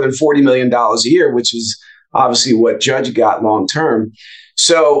for more than $40 million a year, which is obviously what Judge got long term.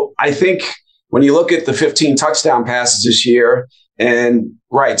 So I think when you look at the 15 touchdown passes this year, and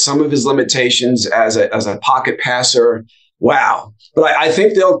right, some of his limitations as a pocket passer, wow. But I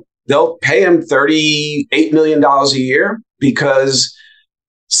think they'll pay him $38 million a year because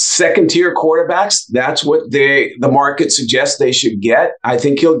second-tier quarterbacks, that's what the market suggests they should get. I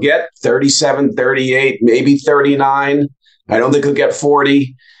think he'll get 37, 38, maybe 39. I don't think he'll get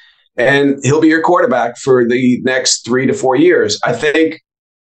 40. And he'll be your quarterback for the next 3 to 4 years. I think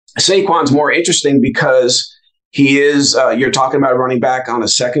Saquon's more interesting because he is, you're talking about running back on a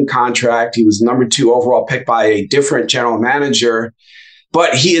second contract. He was number 2 overall pick by a different general manager,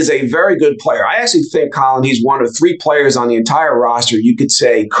 but he is a very good player. I actually think, Colin, he's one of 3 players on the entire roster you could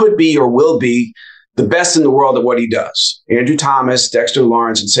say could be or will be the best in the world at what he does. Andrew Thomas, Dexter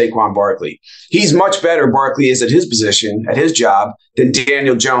Lawrence, and Saquon Barkley. He's much better, Barkley is at his position, at his job, than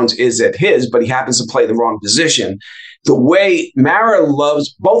Daniel Jones is at his, but he happens to play the wrong position. The way Mara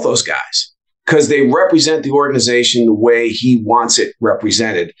loves both those guys, because they represent the organization the way he wants it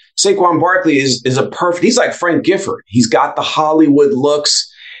represented. Saquon Barkley is a perfect, he's like Frank Gifford. He's got the Hollywood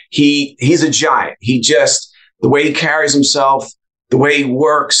looks. He's a giant. The way he carries himself, the way he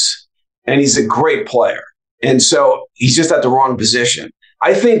works, and he's a great player. And so he's just at the wrong position.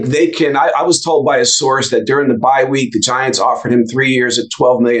 I think they can, I was told by a source that during the bye week, the Giants offered him 3 years at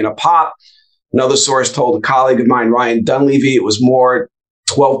 $12 million a pop. Another source told a colleague of mine, Ryan Dunleavy, it was more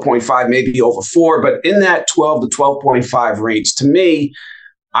 12.5, maybe over 4, but in that 12 to 12.5 range, to me,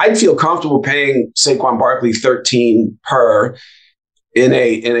 I'd feel comfortable paying Saquon Barkley 13 per in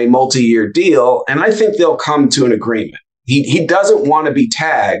a multi-year deal. And I think they'll come to an agreement. He doesn't want to be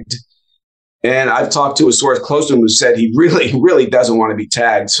tagged. And I've talked to a source close to him who said he really, really doesn't want to be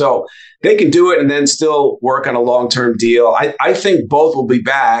tagged. So they can do it and then still work on a long-term deal. I think both will be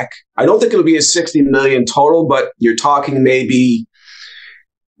back. I don't think it'll be a $60 million total, but you're talking maybe,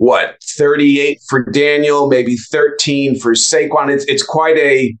 38 for Daniel, maybe 13 for Saquon. It's quite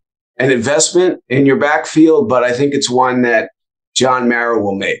an investment in your backfield, but I think it's one that John Mara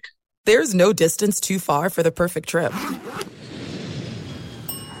will make. There's no distance too far for the perfect trip.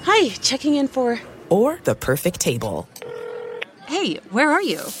 Hi, checking in for... Or the perfect table. Hey, where are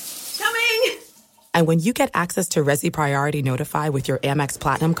you? Coming! And when you get access to Resi Priority Notify with your Amex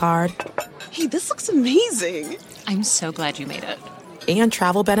Platinum card... Hey, this looks amazing! I'm so glad you made it. And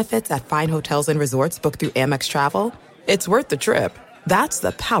travel benefits at fine hotels and resorts booked through Amex Travel, it's worth the trip. That's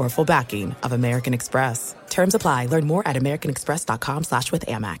the powerful backing of American Express. Terms apply. Learn more at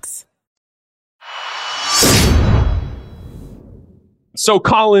americanexpress.com/withAmex. So,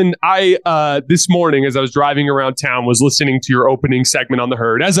 Colin, I this morning, as I was driving around town, was listening to your opening segment on The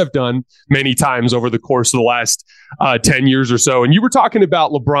Herd, as I've done many times over the course of the last 10 years or so. And you were talking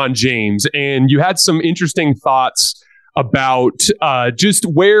about LeBron James, and you had some interesting thoughts about just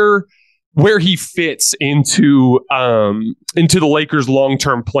where where he fits into the Lakers'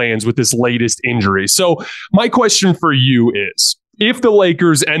 long-term plans with this latest injury. So my question for you is, if the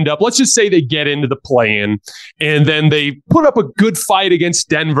Lakers end up, let's just say they get into the play-in and then they put up a good fight against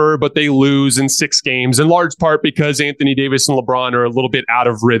Denver, but they lose in 6 games, in large part because Anthony Davis and LeBron are a little bit out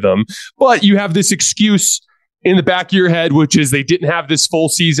of rhythm. But you have this excuse in the back of your head, which is they didn't have this full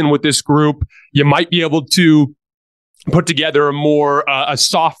season with this group. You might be able to put together a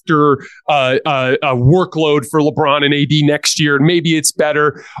softer workload for LeBron and AD next year, and maybe it's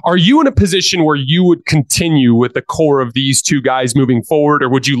better. Are you in a position where you would continue with the core of these two guys moving forward, or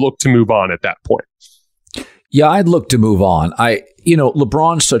would you look to move on at that point? Yeah, I'd look to move on.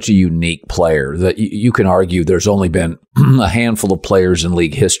 LeBron's such a unique player that you can argue there's only been a handful of players in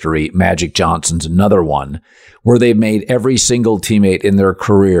league history. Magic Johnson's another one, where they've made every single teammate in their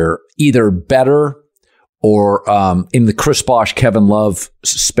career either better or in the Chris Bosh, Kevin Love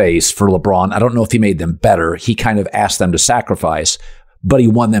space for LeBron. I don't know if he made them better. He kind of asked them to sacrifice, but he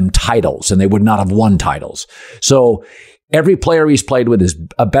won them titles, and they would not have won titles. So every player he's played with is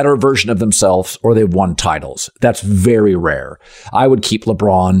a better version of themselves, or they've won titles. That's very rare. I would keep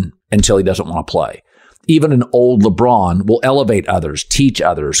LeBron until he doesn't want to play. Even an old LeBron will elevate others, teach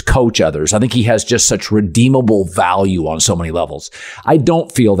others, coach others. I think he has just such redeemable value on so many levels. I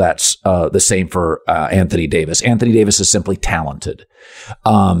don't feel that's the same for Anthony Davis. Anthony Davis is simply talented.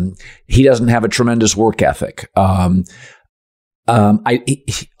 He doesn't have a tremendous work ethic. Although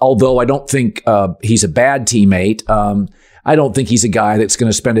I don't think he's a bad teammate, I don't think he's a guy that's going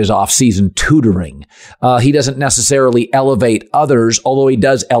to spend his offseason tutoring. He doesn't necessarily elevate others, although he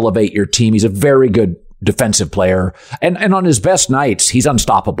does elevate your team. He's a very good defensive player. And on his best nights, he's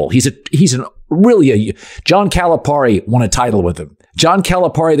unstoppable. John Calipari won a title with him. John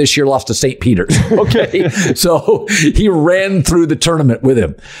Calipari this year lost to St. Peter's. Okay. So he ran through the tournament with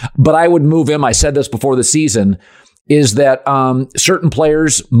him. But I would move him. I said this before the season, is that certain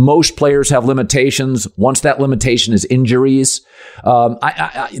players, most players have limitations. Once that limitation is injuries,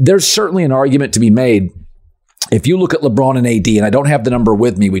 there's certainly an argument to be made. If you look at LeBron and AD, and I don't have the number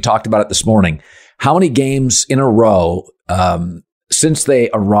with me, we talked about it this morning, how many games in a row since they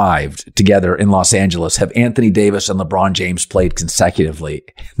arrived together in Los Angeles have Anthony Davis and LeBron James played consecutively?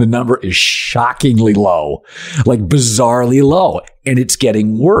 The number is shockingly low, like bizarrely low. And it's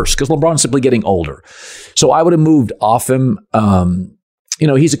getting worse because LeBron's simply getting older. So I would have moved off him.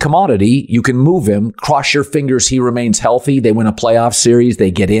 He's a commodity. You can move him. Cross your fingers he remains healthy. They win a playoff series. They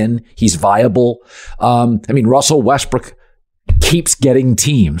get in. He's viable. Russell Westbrook keeps getting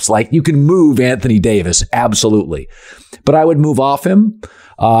teams. Like, you can move Anthony Davis, absolutely. But I would move off him.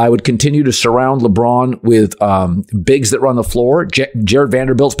 I would continue to surround LeBron with bigs that run the floor. Jared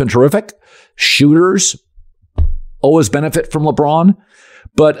Vanderbilt's been terrific. Shooters always benefit from LeBron.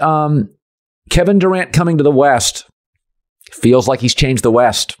 But Kevin Durant coming to the West feels like he's changed the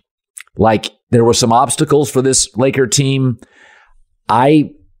West. Like, there were some obstacles for this Laker team. Right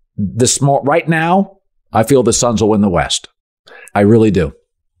now, I feel the Suns will win the West. I really do.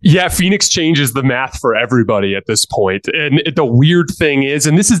 Yeah, Phoenix changes the math for everybody at this point. And the weird thing is,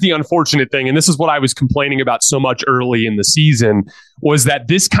 and this is the unfortunate thing, and this is what I was complaining about so much early in the season, was that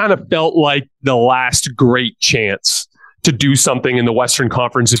this kind of felt like the last great chance to do something in the Western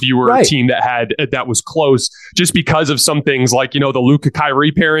Conference if you were a team that was close, just because of some things like, the Luka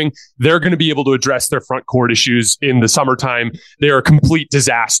Kyrie pairing. They're going to be able to address their front court issues in the summertime. They're a complete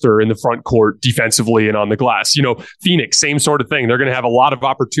disaster in the front court defensively and on the glass. Phoenix, same sort of thing. They're going to have a lot of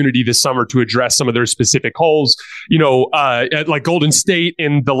opportunity this summer to address some of their specific holes. Like Golden State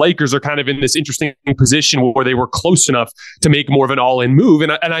and the Lakers are kind of in this interesting position where they were close enough to make more of an all-in move.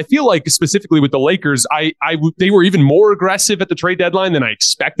 And I feel like specifically with the Lakers, they were even more aggressive at the trade deadline than I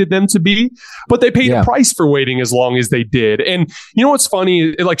expected them to be, but they paid a price for waiting as long as they did. And you know what's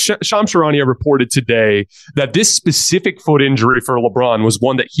funny? Like Shams Charania reported today that this specific foot injury for LeBron was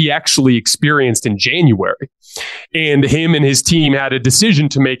one that he actually experienced in January. And him and his team had a decision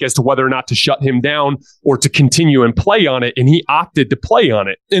to make as to whether or not to shut him down or to continue and play on it. And he opted to play on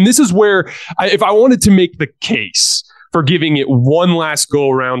it. And this is where, if I wanted to make the case for giving it one last go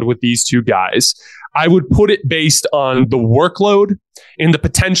around with these two guys, I would put it based on the workload and the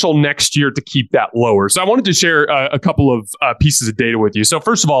potential next year to keep that lower. So I wanted to share a couple of pieces of data with you. So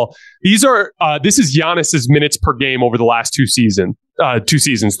first of all, this is Giannis's minutes per game over the last two seasons. two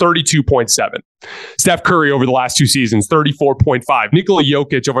seasons, 32.7. Steph Curry over the last two seasons, 34.5. Nikola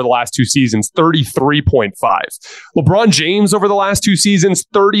Jokic over the last two seasons, 33.5. LeBron James over the last two seasons,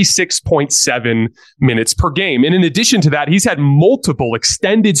 36.7 minutes per game. And in addition to that, he's had multiple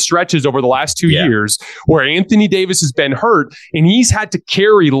extended stretches over the last 2 years where Anthony Davis has been hurt and he's had to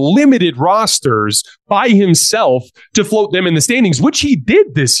carry limited rosters by himself to float them in the standings, which he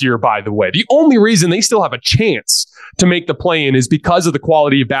did this year, by the way. The only reason they still have a chance to make the play-in is because of the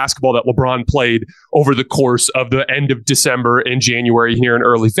quality of basketball that LeBron played over the course of the end of December and January here in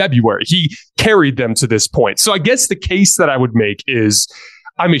early February. He carried them to this point. So I guess the case that I would make is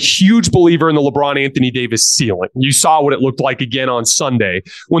I'm a huge believer in the LeBron Anthony Davis ceiling. You saw what it looked like again on Sunday.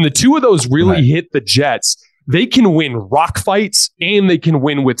 When the two of those really hit the Jets, they can win rock fights and they can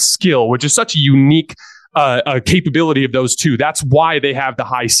win with skill, which is such a unique capability of those two. That's why they have the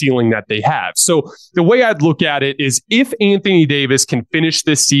high ceiling that they have. So the way I'd look at it is if Anthony Davis can finish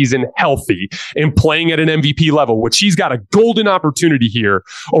this season healthy and playing at an MVP level, which he's got a golden opportunity here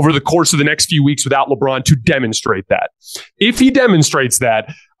over the course of the next few weeks without LeBron to demonstrate that. If he demonstrates that,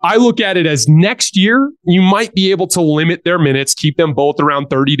 I look at it as next year, you might be able to limit their minutes, keep them both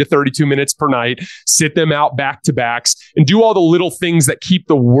around 30 to 32 minutes per night, sit them out back to backs, and do all the little things that keep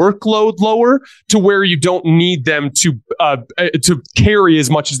the workload lower to where you don't need them to carry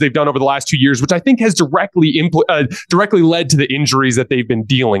as much as they've done over the last 2 years, which I think has directly led to the injuries that they've been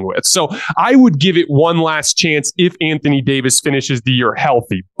dealing with. So I would give it one last chance if Anthony Davis finishes the year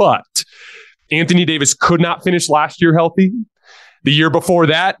healthy. But Anthony Davis could not finish last year healthy. The year before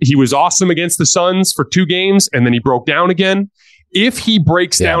that, he was awesome against the Suns for 2 games, and then he broke down again. If he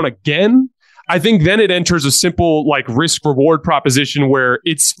breaks down again, I think then it enters a simple risk-reward proposition where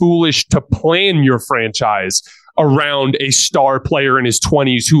it's foolish to plan your franchise around a star player in his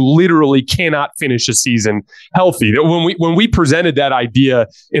 20s who literally cannot finish a season healthy. When we presented that idea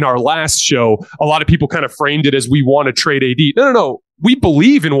in our last show, a lot of people kind of framed it as we want to trade AD. No. We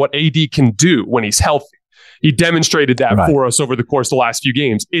believe in what AD can do when he's healthy. He demonstrated that for us over the course of the last few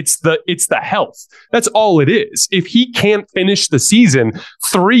games. It's the health. That's all it is. If he can't finish the season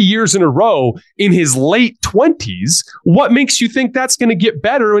 3 years in a row in his late 20s, what makes you think that's going to get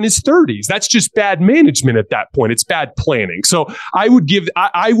better in his 30s? That's just bad management at that point. It's bad planning. So I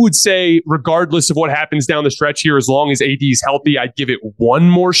would say, regardless of what happens down the stretch here, as long as AD is healthy, I'd give it one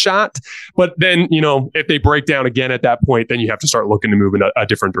more shot. But then, if they break down again at that point, then you have to start looking to move in a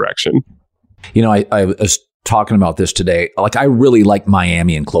different direction. I was talking about this today. I really like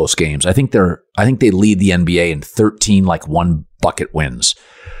Miami in close games. I think they lead the NBA in 13 one bucket wins.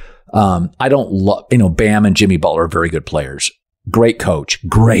 I don't love, Bam and Jimmy Butler are very good players. Great coach,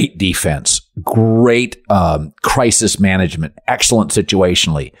 great defense, great crisis management, excellent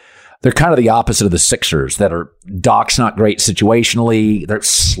situationally. They're kind of the opposite of the Sixers that are Doc's not great situationally. They're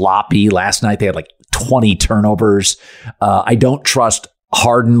sloppy. Last night they had 20 turnovers. I don't trust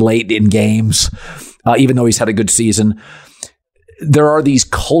Harden late in games. Even though he's had a good season. There are these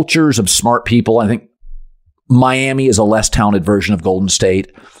cultures of smart people. I think Miami is a less talented version of Golden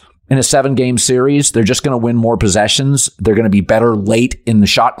State. In a 7-game series, they're just going to win more possessions. They're going to be better late in the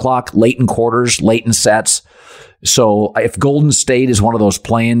shot clock, late in quarters, late in sets. So if Golden State is one of those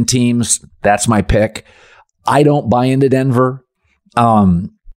play-in teams, that's my pick. I don't buy into Denver.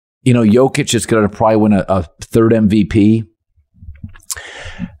 Jokic is going to probably win a third MVP.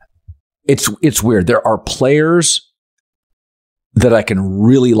 It's weird. There are players that I can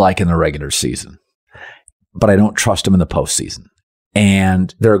really like in the regular season, but I don't trust them in the postseason.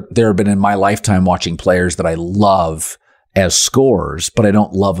 And there have been in my lifetime watching players that I love as scorers, but I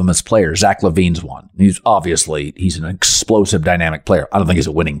don't love them as players. Zach LaVine's one. He's an explosive, dynamic player. I don't think he's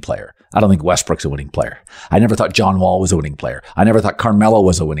a winning player. I don't think Westbrook's a winning player. I never thought John Wall was a winning player. I never thought Carmelo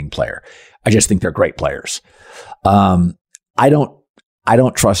was a winning player. I just think they're great players. I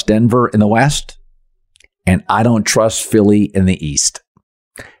don't trust Denver in the West, and I don't trust Philly in the East.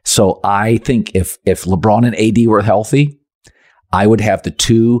 So I think if LeBron and AD were healthy, I would have the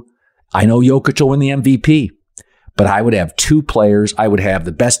two. I know Jokic will win the MVP, but I would have 2 players. I would have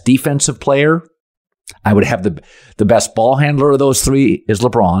the best defensive player. I would have the best ball handler of those 3 is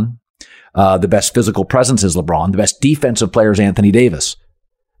LeBron. The best physical presence is LeBron. The best defensive player is Anthony Davis.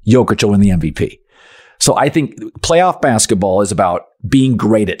 Jokic will win the MVP. So I think playoff basketball is about being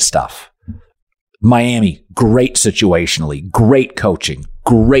great at stuff. Miami, great situationally, great coaching,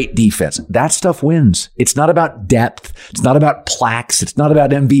 great defense. That stuff wins. It's not about depth. It's not about plaques. It's not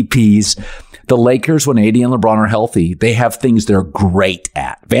about MVPs. The Lakers, when AD and LeBron are healthy, they have things they're great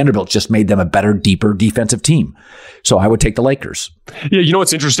at. Vanderbilt just made them a better, deeper defensive team. So I would take the Lakers. Yeah, you know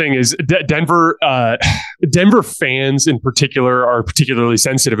what's interesting is Denver fans in particular are particularly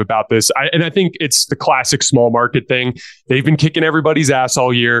sensitive about this. And I think it's the classic small market thing. They've been kicking everybody's ass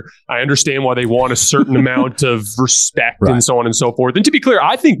all year. I understand why they want a certain amount of respect and so on and so forth. And to be clear,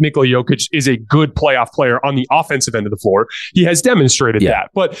 I think Nikola Jokic is a good playoff player on the offensive end of the floor. He has demonstrated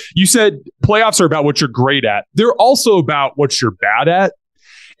that. But you said playoffs are about what you're great at. They're also about what you're bad at.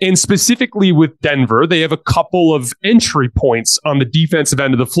 And specifically with Denver, they have a couple of entry points on the defensive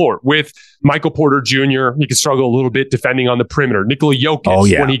end of the floor. With Michael Porter Jr., he can struggle a little bit defending on the perimeter. Nikola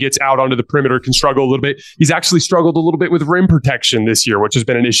Jokic, when he gets out onto the perimeter, can struggle a little bit. He's actually struggled a little bit with rim protection this year, which has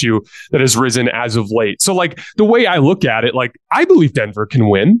been an issue that has risen as of late. So, like, the way I look at it, like, I believe Denver can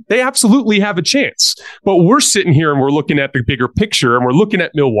win. They absolutely have a chance. But we're sitting here and we're looking at the bigger picture, and we're looking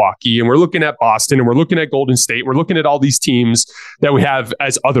at Milwaukee, and we're looking at Boston, and we're looking at Golden State. We're looking at all these teams that we have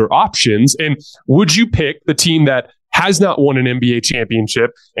as other options. And would you pick the team that has not won an NBA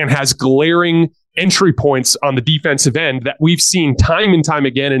championship and has glaring entry points on the defensive end that we've seen time and time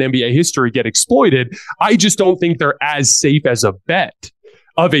again in NBA history get exploited? I just don't think they're as safe as a bet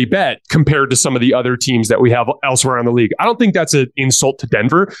compared to some of the other teams that we have elsewhere in the league. I don't think that's an insult to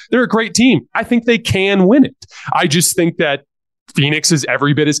Denver. They're a great team. I think they can win it. I just think that Phoenix is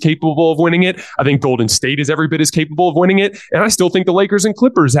every bit as capable of winning it. I think Golden State is every bit as capable of winning it. And I still think the Lakers and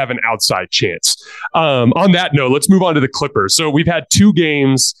Clippers have an outside chance. On that note, let's move on to the Clippers. So we've had 2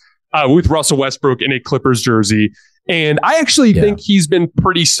 games with Russell Westbrook in a Clippers jersey. And I actually think he's been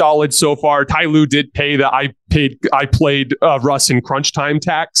pretty solid so far. Ty Lue did pay the I played Russ in crunch time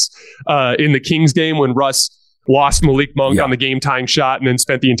tax in the Kings game when Russ lost Malik Monk on the game tying shot and then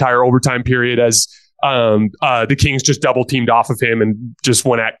spent the entire overtime period as the Kings just double teamed off of him and just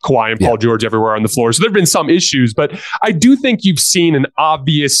went at Kawhi and Paul George everywhere on the floor. So there have been some issues, but I do think you've seen an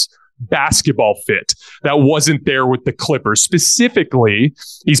obvious basketball fit that wasn't there with the Clippers. Specifically,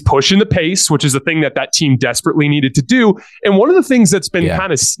 he's pushing the pace, which is the thing that team desperately needed to do. And one of the things that's been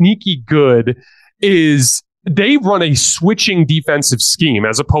kind of sneaky good is they run a switching defensive scheme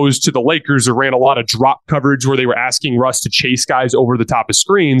as opposed to the Lakers who ran a lot of drop coverage where they were asking Russ to chase guys over the top of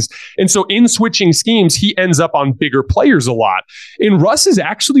screens. And so in switching schemes, he ends up on bigger players a lot. And Russ is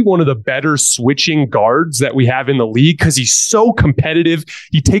actually one of the better switching guards that we have in the league because he's so competitive.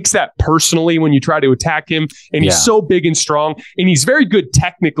 He takes that personally when you try to attack him, and he's so big and strong. And he's very good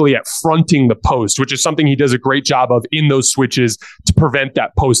technically at fronting the post, which is something he does a great job of in those switches to prevent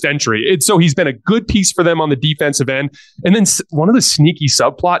that post entry. And so he's been a good piece for them on the defensive end. And then one of the sneaky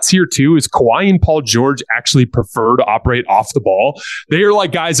subplots here too is Kawhi and Paul George actually prefer to operate off the ball. They are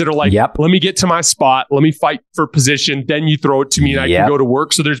like guys that are like, let me get to my spot, let me fight for position, then you throw it to me and I can go to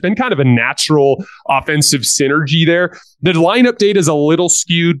work. So there's been kind of a natural offensive synergy there. The lineup data is a little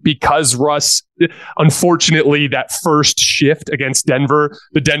skewed because Russ, unfortunately, that first shift against Denver,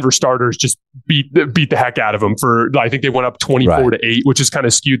 the Denver starters just beat the heck out of them for, I think they went up 24-8, which has kind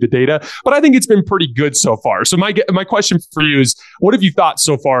of skewed the data. But I think it's been pretty good so far. So my question for you is, what have you thought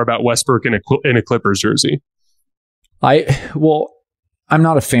so far about Westbrook in a Clippers jersey? I'm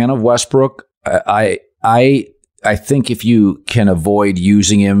not a fan of Westbrook. I think if you can avoid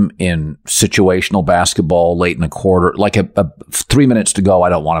using him in situational basketball late in the quarter, like a 3 minutes to go, I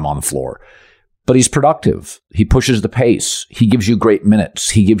don't want him on the floor. But he's productive. He pushes the pace. He gives you great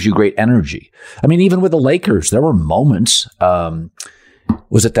minutes. He gives you great energy. I mean, even with the Lakers, there were moments.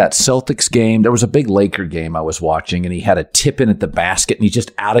 Was it that Celtics game? There was a big Laker game I was watching, and he had a tip in at the basket, and he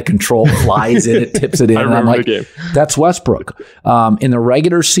just out of control flies in it, tips it in. And I'm like, that's Westbrook. In the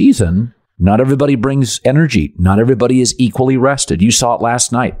regular season, not everybody brings energy. Not everybody is equally rested. You saw it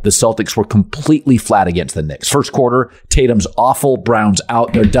last night. The Celtics were completely flat against the Knicks. First quarter, Tatum's awful. Brown's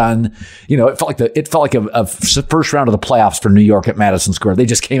out. They're done. You know, it felt like a first round of the playoffs for New York at Madison Square. They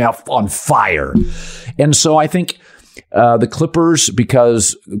just came out on fire. And so I think the Clippers,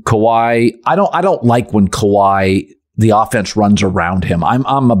 because Kawhi, I don't like when Kawhi, the offense runs around him.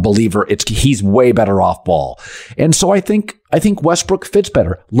 I'm a believer. He's way better off ball. And so I think Westbrook fits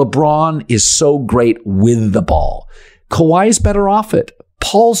better. LeBron is so great with the ball. Kawhi's better off it.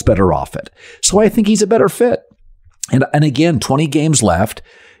 Paul's better off it. So I think he's a better fit. And again, 20 games left.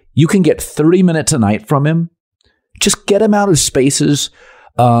 You can get 30 minutes a night from him. Just get him out of spaces.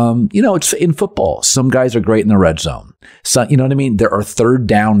 It's in football. Some guys are great in the red zone. So, you know what I mean? There are third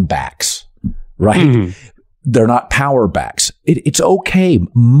down backs, right? Mm-hmm. They're not power backs. It's okay.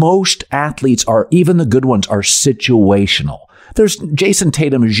 Most athletes are, even the good ones, are situational. Jason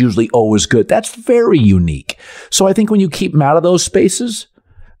Tatum is usually always good. That's very unique. So I think when you keep him out of those spaces,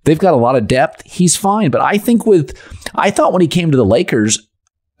 they've got a lot of depth. He's fine. But I thought when he came to the Lakers,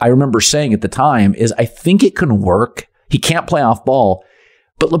 I remember saying at the time is I think it can work. He can't play off ball.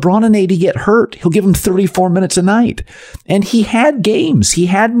 But LeBron and AD get hurt. He'll give him 34 minutes a night. And he had games. He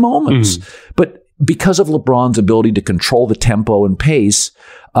had moments. But because of LeBron's ability to control the tempo and pace,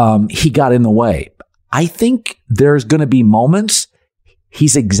 he got in the way. I think there's going to be moments.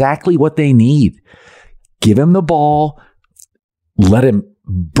 He's exactly what they need. Give him the ball. Let him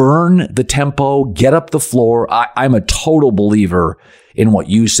burn the tempo. Get up the floor. I'm a total believer in what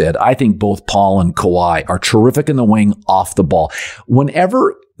you said. I think both Paul and Kawhi are terrific in the wing off the ball.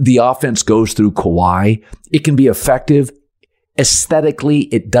 Whenever the offense goes through Kawhi, it can be effective. Aesthetically,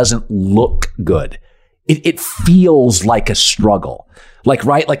 it doesn't look good. It feels like a struggle.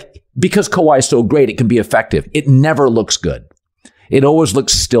 Because Kawhi is so great, it can be effective. It never looks good. It always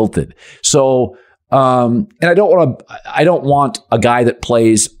looks stilted. So, and I don't want a guy that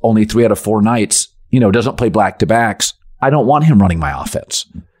plays only 3 out of 4 nights, doesn't play back-to-backs. I don't want him running my offense,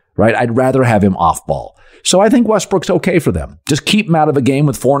 right? I'd rather have him off ball. So I think Westbrook's okay for them. Just keep him out of a game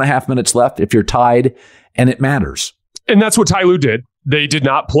with 4.5 minutes left if you're tied and it matters. And that's what Ty Lue did. They did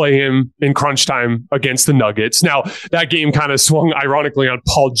not play him in crunch time against the Nuggets. Now, that game kind of swung ironically on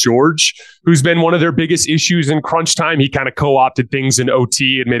Paul George, who's been one of their biggest issues in crunch time. He kind of co-opted things in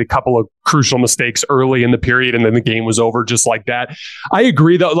OT and made a couple of crucial mistakes early in the period, and then the game was over just like that. I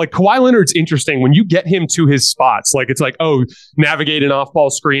agree, though. Kawhi Leonard's interesting. When you get him to his spots, it's navigate an off-ball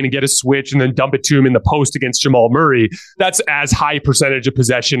screen and get a switch and then dump it to him in the post against Jamal Murray. That's as high percentage of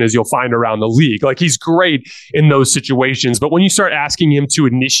possession as you'll find around the league. He's great in those situations. But when you start asking him to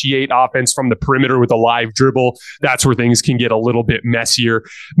initiate offense from the perimeter with a live dribble, that's where things can get a little bit messier.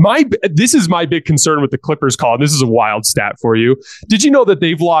 This is my big concern with the Clippers, Colin. This is a wild stat for you. Did you know that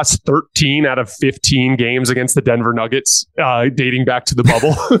they've lost 13 out of 15 games against the Denver Nuggets dating back to the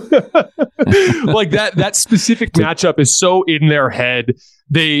bubble? That specific matchup is so in their head.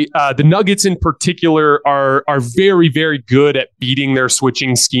 The Nuggets in particular are very, very good at beating their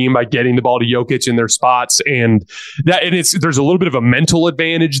switching scheme by getting the ball to Jokic in their spots, and there's a little bit of a mental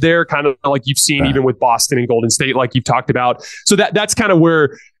advantage there, kind of like you've seen even with Boston and Golden State, like you've talked about. So that's kind of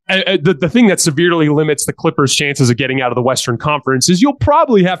where. The thing that severely limits the Clippers' chances of getting out of the Western Conference is you'll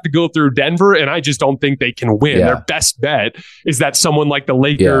probably have to go through Denver, and I just don't think they can win. Yeah. Their best bet is that someone like the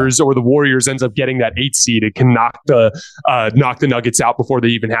Lakers or the Warriors ends up getting that 8 seed. It can knock the Nuggets out before they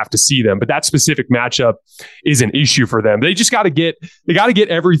even have to see them. But that specific matchup is an issue for them. They just got to get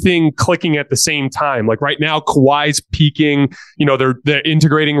everything clicking at the same time. Right now, Kawhi's peaking. They're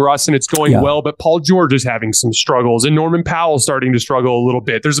integrating Russ, and it's going well. But Paul George is having some struggles, and Norman Powell's starting to struggle a little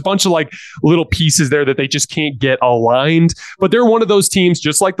bit. There's a bunch of little pieces there that they just can't get aligned, but they're one of those teams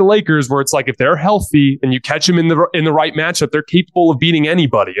just like the Lakers where it's if they're healthy and you catch them in the right matchup, they're capable of beating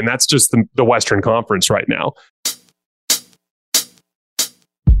anybody. And that's just the Western Conference right now.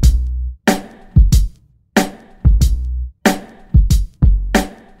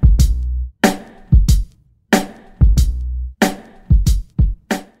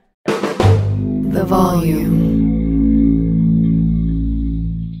 The volume.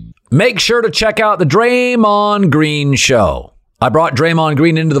 Make sure to check out the Draymond Green Show. I brought Draymond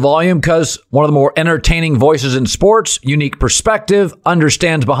Green into the volume because one of the more entertaining voices in sports, unique perspective,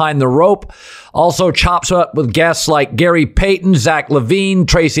 understands behind the rope, also chops up with guests like Gary Payton, Zach LaVine,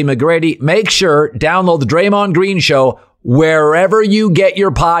 Tracy McGrady. Make sure download the Draymond Green Show wherever you get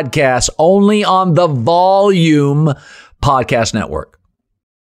your podcasts, only on the Volume Podcast Network.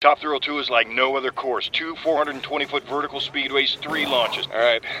 Top Thrill 2 is like no other course. 2 420-foot vertical speedways, 3 launches. All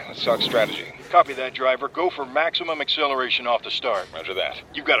right, let's talk strategy. Copy that, driver. Go for maximum acceleration off the start. Roger that.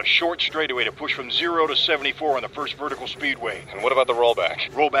 You've got a short straightaway to push from 0 to 74 on the first vertical speedway. And what about the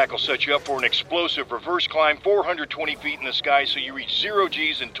rollback? Rollback will set you up for an explosive reverse climb 420 feet in the sky so you reach 0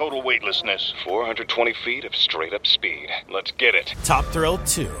 G's in total weightlessness. 420 feet of straight-up speed. Let's get it. Top Thrill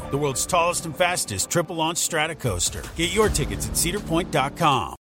 2, the world's tallest and fastest triple-launch strata coaster. Get your tickets at cedarpoint.com.